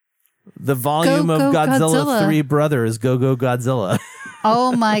the volume of Godzilla 3 Brothers, Go Go Godzilla.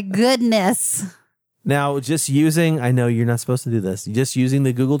 Oh my goodness. Now, just using, I know you're not supposed to do this, just using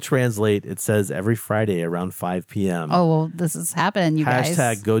the Google Translate, it says every Friday around 5 p.m. Oh, well, this is happening, you guys.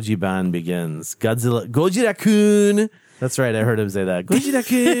 Hashtag Gojiban begins. Godzilla, Gojira-kun. That's right, I heard him say that.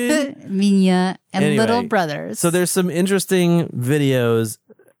 Gojira-kun. Minya and Little Brothers. So there's some interesting videos.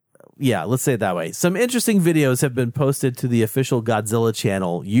 Yeah, let's say it that way. Some interesting videos have been posted to the official Godzilla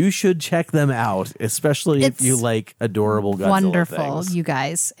channel. You should check them out, especially if you like adorable Godzilla wonderful, things. You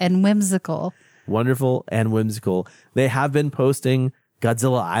guys, and whimsical. Wonderful and whimsical. They have been posting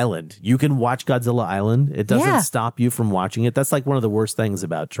Godzilla Island. You can watch Godzilla Island. It doesn't stop you from watching it. That's like one of the worst things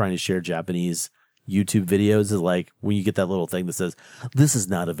about trying to share Japanese YouTube videos is like when you get that little thing that says, this is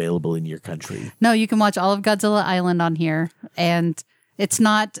not available in your country. No, you can watch all of Godzilla Island on here. And it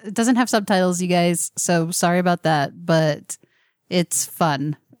doesn't have subtitles, you guys. So sorry about that, but it's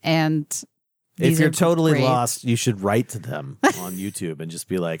fun. And if you're totally lost, you should write to them on YouTube and just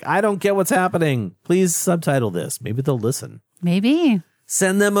be like, I don't get what's happening. Please subtitle this. Maybe they'll listen. Maybe.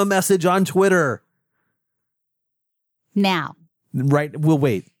 Send them a message on Twitter. Now. Right. We'll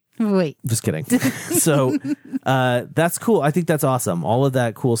wait. Just kidding. So that's cool. I think that's awesome. All of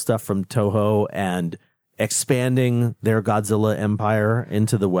that cool stuff from Toho and expanding their Godzilla empire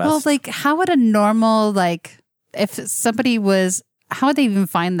into the West. Well, like how would a normal, like if somebody was, how would they even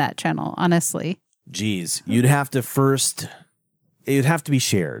find that channel, honestly? Geez, you'd have to be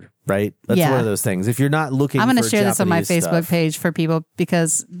shared, right? That's one of those things. If you're not looking I'm going to for share this on my Japanese Facebook page for people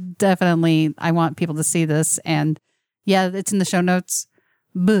because definitely I want people to see this. And yeah, it's in the show notes,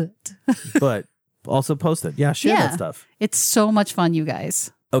 but also post it. Yeah, share that stuff. It's so much fun, you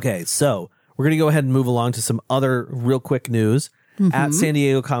guys. Okay, so we're going to go ahead and move along to some other real quick news. At San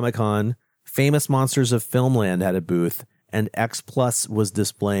Diego Comic-Con, Famous Monsters of Filmland had a booth, and X Plus was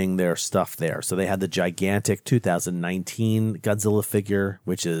displaying their stuff there. So they had the gigantic 2019 Godzilla figure,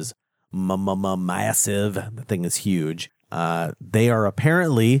 which is massive. The thing is huge. They are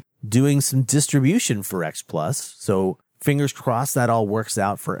apparently doing some distribution for X Plus. So fingers crossed that all works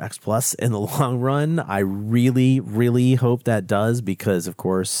out for X Plus in the long run. I really, really hope that does because, of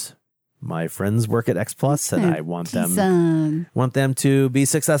course, my friends work at X Plus, and I want them to be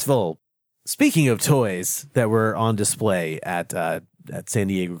successful. Speaking of toys that were on display at San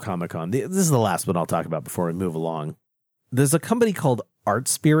Diego Comic-Con, this is the last one I'll talk about before we move along. There's a company called Art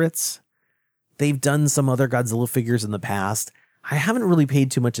Spirits. They've done some other Godzilla figures in the past. I haven't really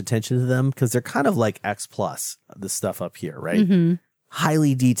paid too much attention to them because they're kind of like X Plus, the stuff up here, right? Mm-hmm.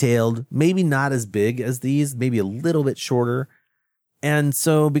 Highly detailed, maybe not as big as these, maybe a little bit shorter. And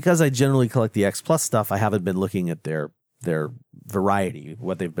so because I generally collect the X Plus stuff, I haven't been looking at their variety,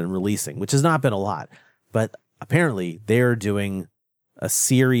 what they've been releasing, which has not been a lot. But apparently they're doing a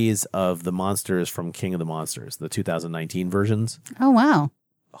series of the monsters from King of the Monsters, the 2019 versions. Oh, wow.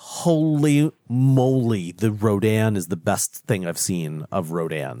 Holy moly, the Rodan is the best thing I've seen of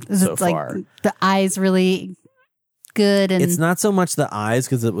Rodan so far. The eyes really good. And it's not so much the eyes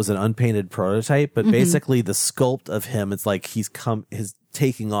because it was an unpainted prototype, but basically the sculpt of him, it's like he's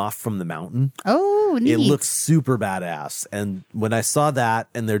taking off from the mountain. Oh, neat. It looks super badass. And when I saw that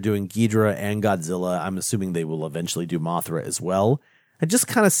and they're doing Ghidorah and Godzilla, I'm assuming they will eventually do Mothra as well. I just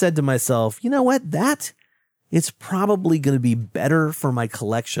kind of said to myself, you know what? It's probably going to be better for my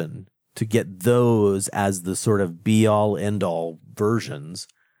collection to get those as the sort of be-all, end-all versions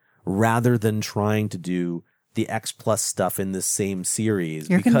rather than trying to do the X Plus stuff in the same series.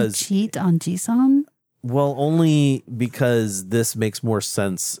 You're going to cheat on Jisan? Well, only because this makes more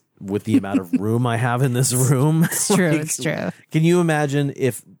sense with the amount of room I have in this room. It's true. It's true. Can you imagine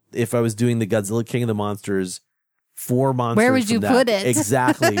if I was doing the Godzilla King of the Monsters, 4 monsters? Where would you put it?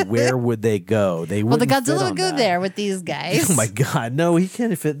 Exactly. Where would they go? They wouldn't. Well, the Godzilla would go that. There with these guys. Oh my God. No, he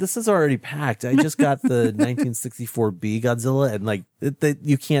can't fit. This is already packed. I just got the 1964B Godzilla and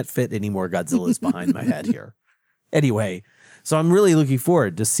you can't fit any more Godzillas behind my head here. Anyway, so I'm really looking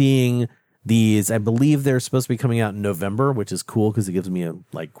forward to seeing these. I believe they're supposed to be coming out in November, which is cool because it gives me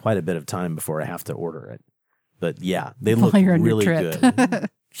quite a bit of time before I have to order it. But yeah, they look really good.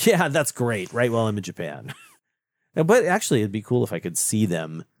 Yeah, that's great. Right while I'm in Japan. But actually, it'd be cool if I could see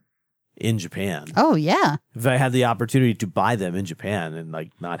them in Japan. Oh, yeah. If I had the opportunity to buy them in Japan and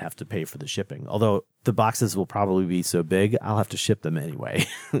not have to pay for the shipping. Although the boxes will probably be so big, I'll have to ship them anyway.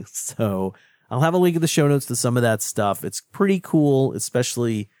 So I'll have a link in the show notes to some of that stuff. It's pretty cool,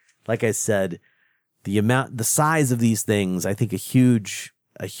 especially, like I said, the size of these things. I think a huge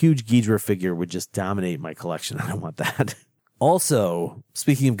Ghidorah figure would just dominate my collection. I don't want that. Also,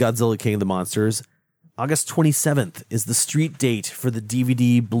 speaking of Godzilla King of the Monsters, August 27th is the street date for the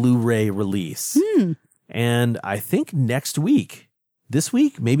DVD Blu-ray release. And I think this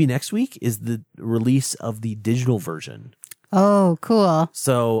week, maybe next week, is the release of the digital version. Oh, cool.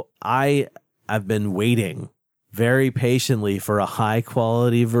 So I've been waiting very patiently for a high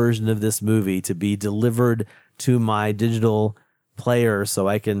quality version of this movie to be delivered to my digital player so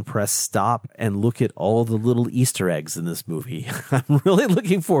I can press stop and look at all the little Easter eggs in this movie. I'm really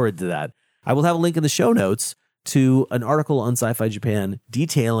looking forward to that. I will have a link in the show notes to an article on Sci-Fi Japan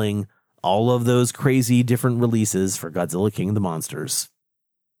detailing all of those crazy different releases for Godzilla King of the Monsters.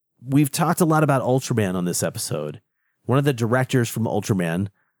 We've talked a lot about Ultraman on this episode. One of the directors from Ultraman,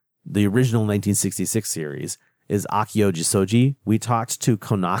 the original 1966 series, is Akio Jisoji. We talked to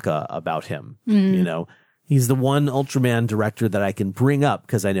Konaka about him. You know, he's the one Ultraman director that I can bring up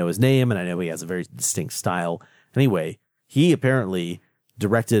because I know his name and I know he has a very distinct style. Anyway, he apparently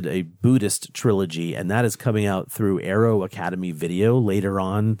directed a Buddhist trilogy, and that is coming out through Arrow Academy Video later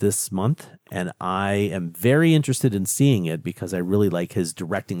on this month. And I am very interested in seeing it because I really like his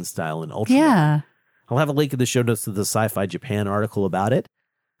directing style in Ultraman. Yeah. I'll have a link in the show notes to the Sci-Fi Japan article about it.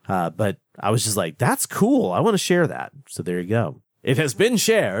 But I was just like, that's cool. I want to share that. So there you go. It has been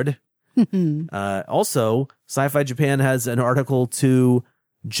shared. Also, Sci-Fi Japan has an article to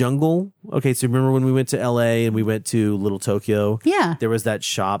Jungle. Okay, so remember when we went to LA and we went to Little Tokyo? Yeah. There was that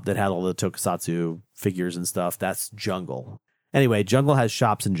shop that had all the tokusatsu figures and stuff. That's Jungle. Anyway, Jungle has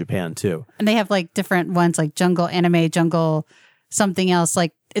shops in Japan too. And they have like different ones, like Jungle Anime, Jungle something else.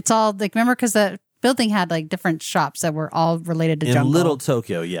 Like it's all like, remember, because the building had like different shops that were all related to Jungle. In Little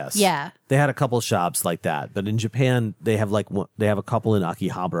Tokyo, yes. Yeah. They had a couple shops like that. But in Japan, they have a couple in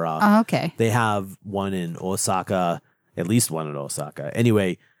Akihabara. Oh, okay. They have one in Osaka, at least one in Osaka.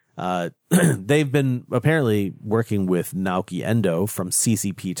 Anyway, they've been apparently working with Naoki Endo from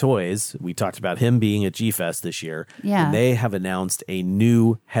CCP Toys. We talked about him being at G-Fest this year. Yeah. And they have announced a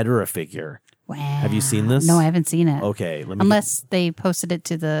new Hedorah figure. Wow. Have you seen this? No, I haven't seen it. Okay. Unless they posted it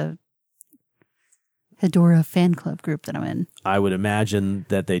to the Hedorah fan club group that I'm in. I would imagine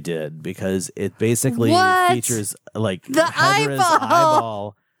that they did, because it basically features like the Hedorah's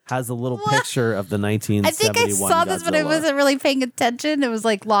eyeball has a little What? picture of the 1971 I think I saw this, but I Godzilla. wasn't really paying attention. It was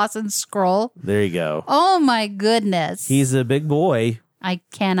like Lawson's Scroll. There you go. Oh my goodness. He's a big boy. I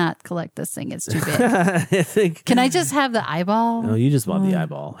cannot collect this thing. It's too big. I think. Can I just have the eyeball? No, you just want the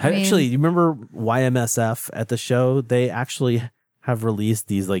eyeball. I mean- Actually, you remember YMSF at the show? They actually have released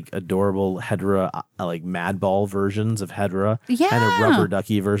these like adorable Hedorah, like Madball versions of Hedorah. Yeah. And a rubber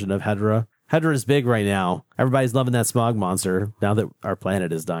ducky version of Hedorah. Hedorah is big right now. Everybody's loving that smog monster now that our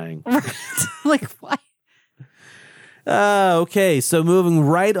planet is dying. Like, why? Okay, so moving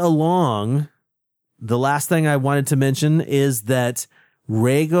right along, the last thing I wanted to mention is that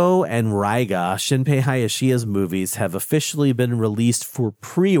Reigo and Raiga, Shinpei Hayashiya's movies, have officially been released for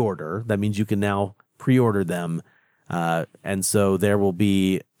pre-order. That means you can now pre-order them. And so there will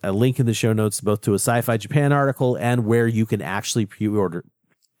be a link in the show notes both to a Sci-Fi Japan article and where you can actually pre-order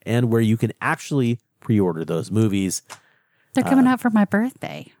those movies. They're coming out for my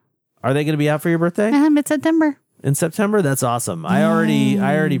birthday. Are they going to be out for your birthday? Mid-September. In September? That's awesome. I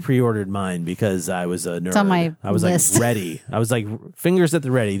already pre-ordered mine because I was a nerd. It's on my I was list. like ready. I was like fingers at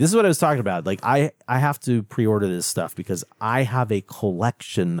the ready. This is what I was talking about. Like I have to pre-order this stuff because I have a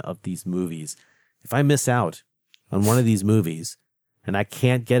collection of these movies. If I miss out on one of these movies and I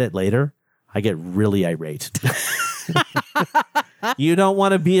can't get it later, I get really irate. You don't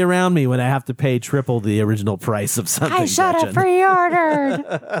want to be around me when I have to pay triple the original price of something. I should have pre-ordered.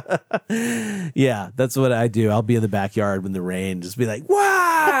 Yeah, that's what I do. I'll be in the backyard when the rain, just be like,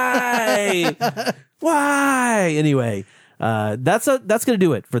 why? Why? Anyway, that's going to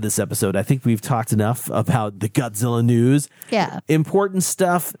do it for this episode. I think we've talked enough about the Godzilla news. Yeah. Important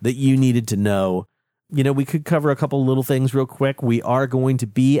stuff that you needed to know. You know, we could cover a couple little things real quick. We are going to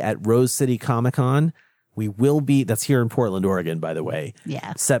be at Rose City Comic-Con. We will be, that's here in Portland, Oregon, by the way.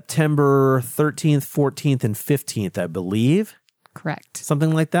 Yeah. September 13th, 14th, and 15th, I believe. Correct.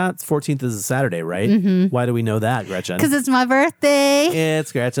 Something like that. 14th is a Saturday, right? Mm-hmm. Why do we know that, Gretchen? Because it's my birthday.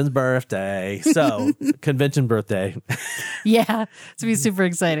 It's Gretchen's birthday. So, convention birthday. Yeah. It's going to be super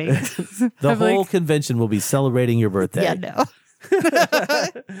exciting. The whole convention will be celebrating your birthday. Yeah, no.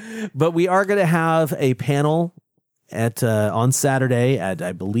 But we are going to have a panel at on Saturday at,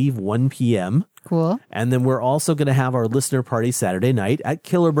 I believe, 1 p.m. Cool. And then we're also going to have our listener party Saturday night at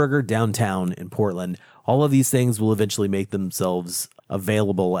Killer Burger downtown in Portland. All of these things will eventually make themselves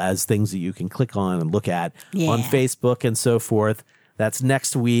available as things that you can click on and look at on Facebook and so forth. That's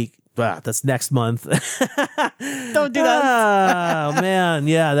next week. That's next month. Don't do that. Oh, man.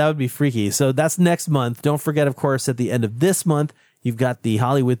 Yeah, that would be freaky. So that's next month. Don't forget, of course, at the end of this month, you've got the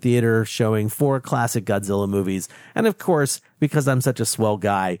Hollywood Theater showing 4 classic Godzilla movies. And of course, because I'm such a swell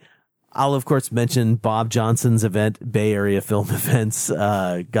guy, I'll, of course, mention Bob Johnson's event, Bay Area Film Events,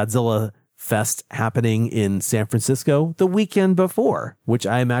 Godzilla Fest happening in San Francisco the weekend before, which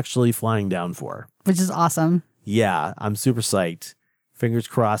I'm actually flying down for. Which is awesome. Yeah, I'm super psyched. Fingers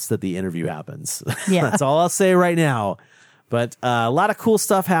crossed that the interview happens. Yeah. That's all I'll say right now. But a lot of cool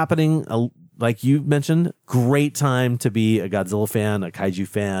stuff happening. Like you mentioned, great time to be a Godzilla fan, a kaiju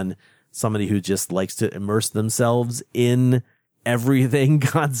fan, somebody who just likes to immerse themselves in everything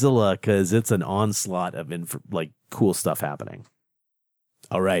Godzilla, because it's an onslaught of cool stuff happening.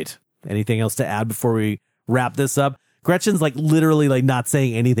 All right. Anything else to add before we wrap this up? Gretchen's literally not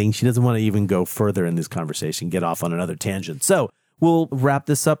saying anything. She doesn't want to even go further in this conversation, get off on another tangent. So we'll wrap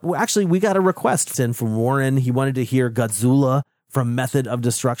this up. Well, actually, we got a request in from Warren. He wanted to hear Godzilla from Method of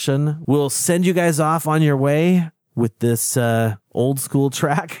Destruction. We'll send you guys off on your way with this old school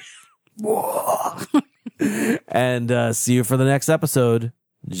track. And see you for the next episode.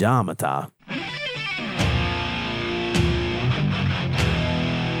 Jamata.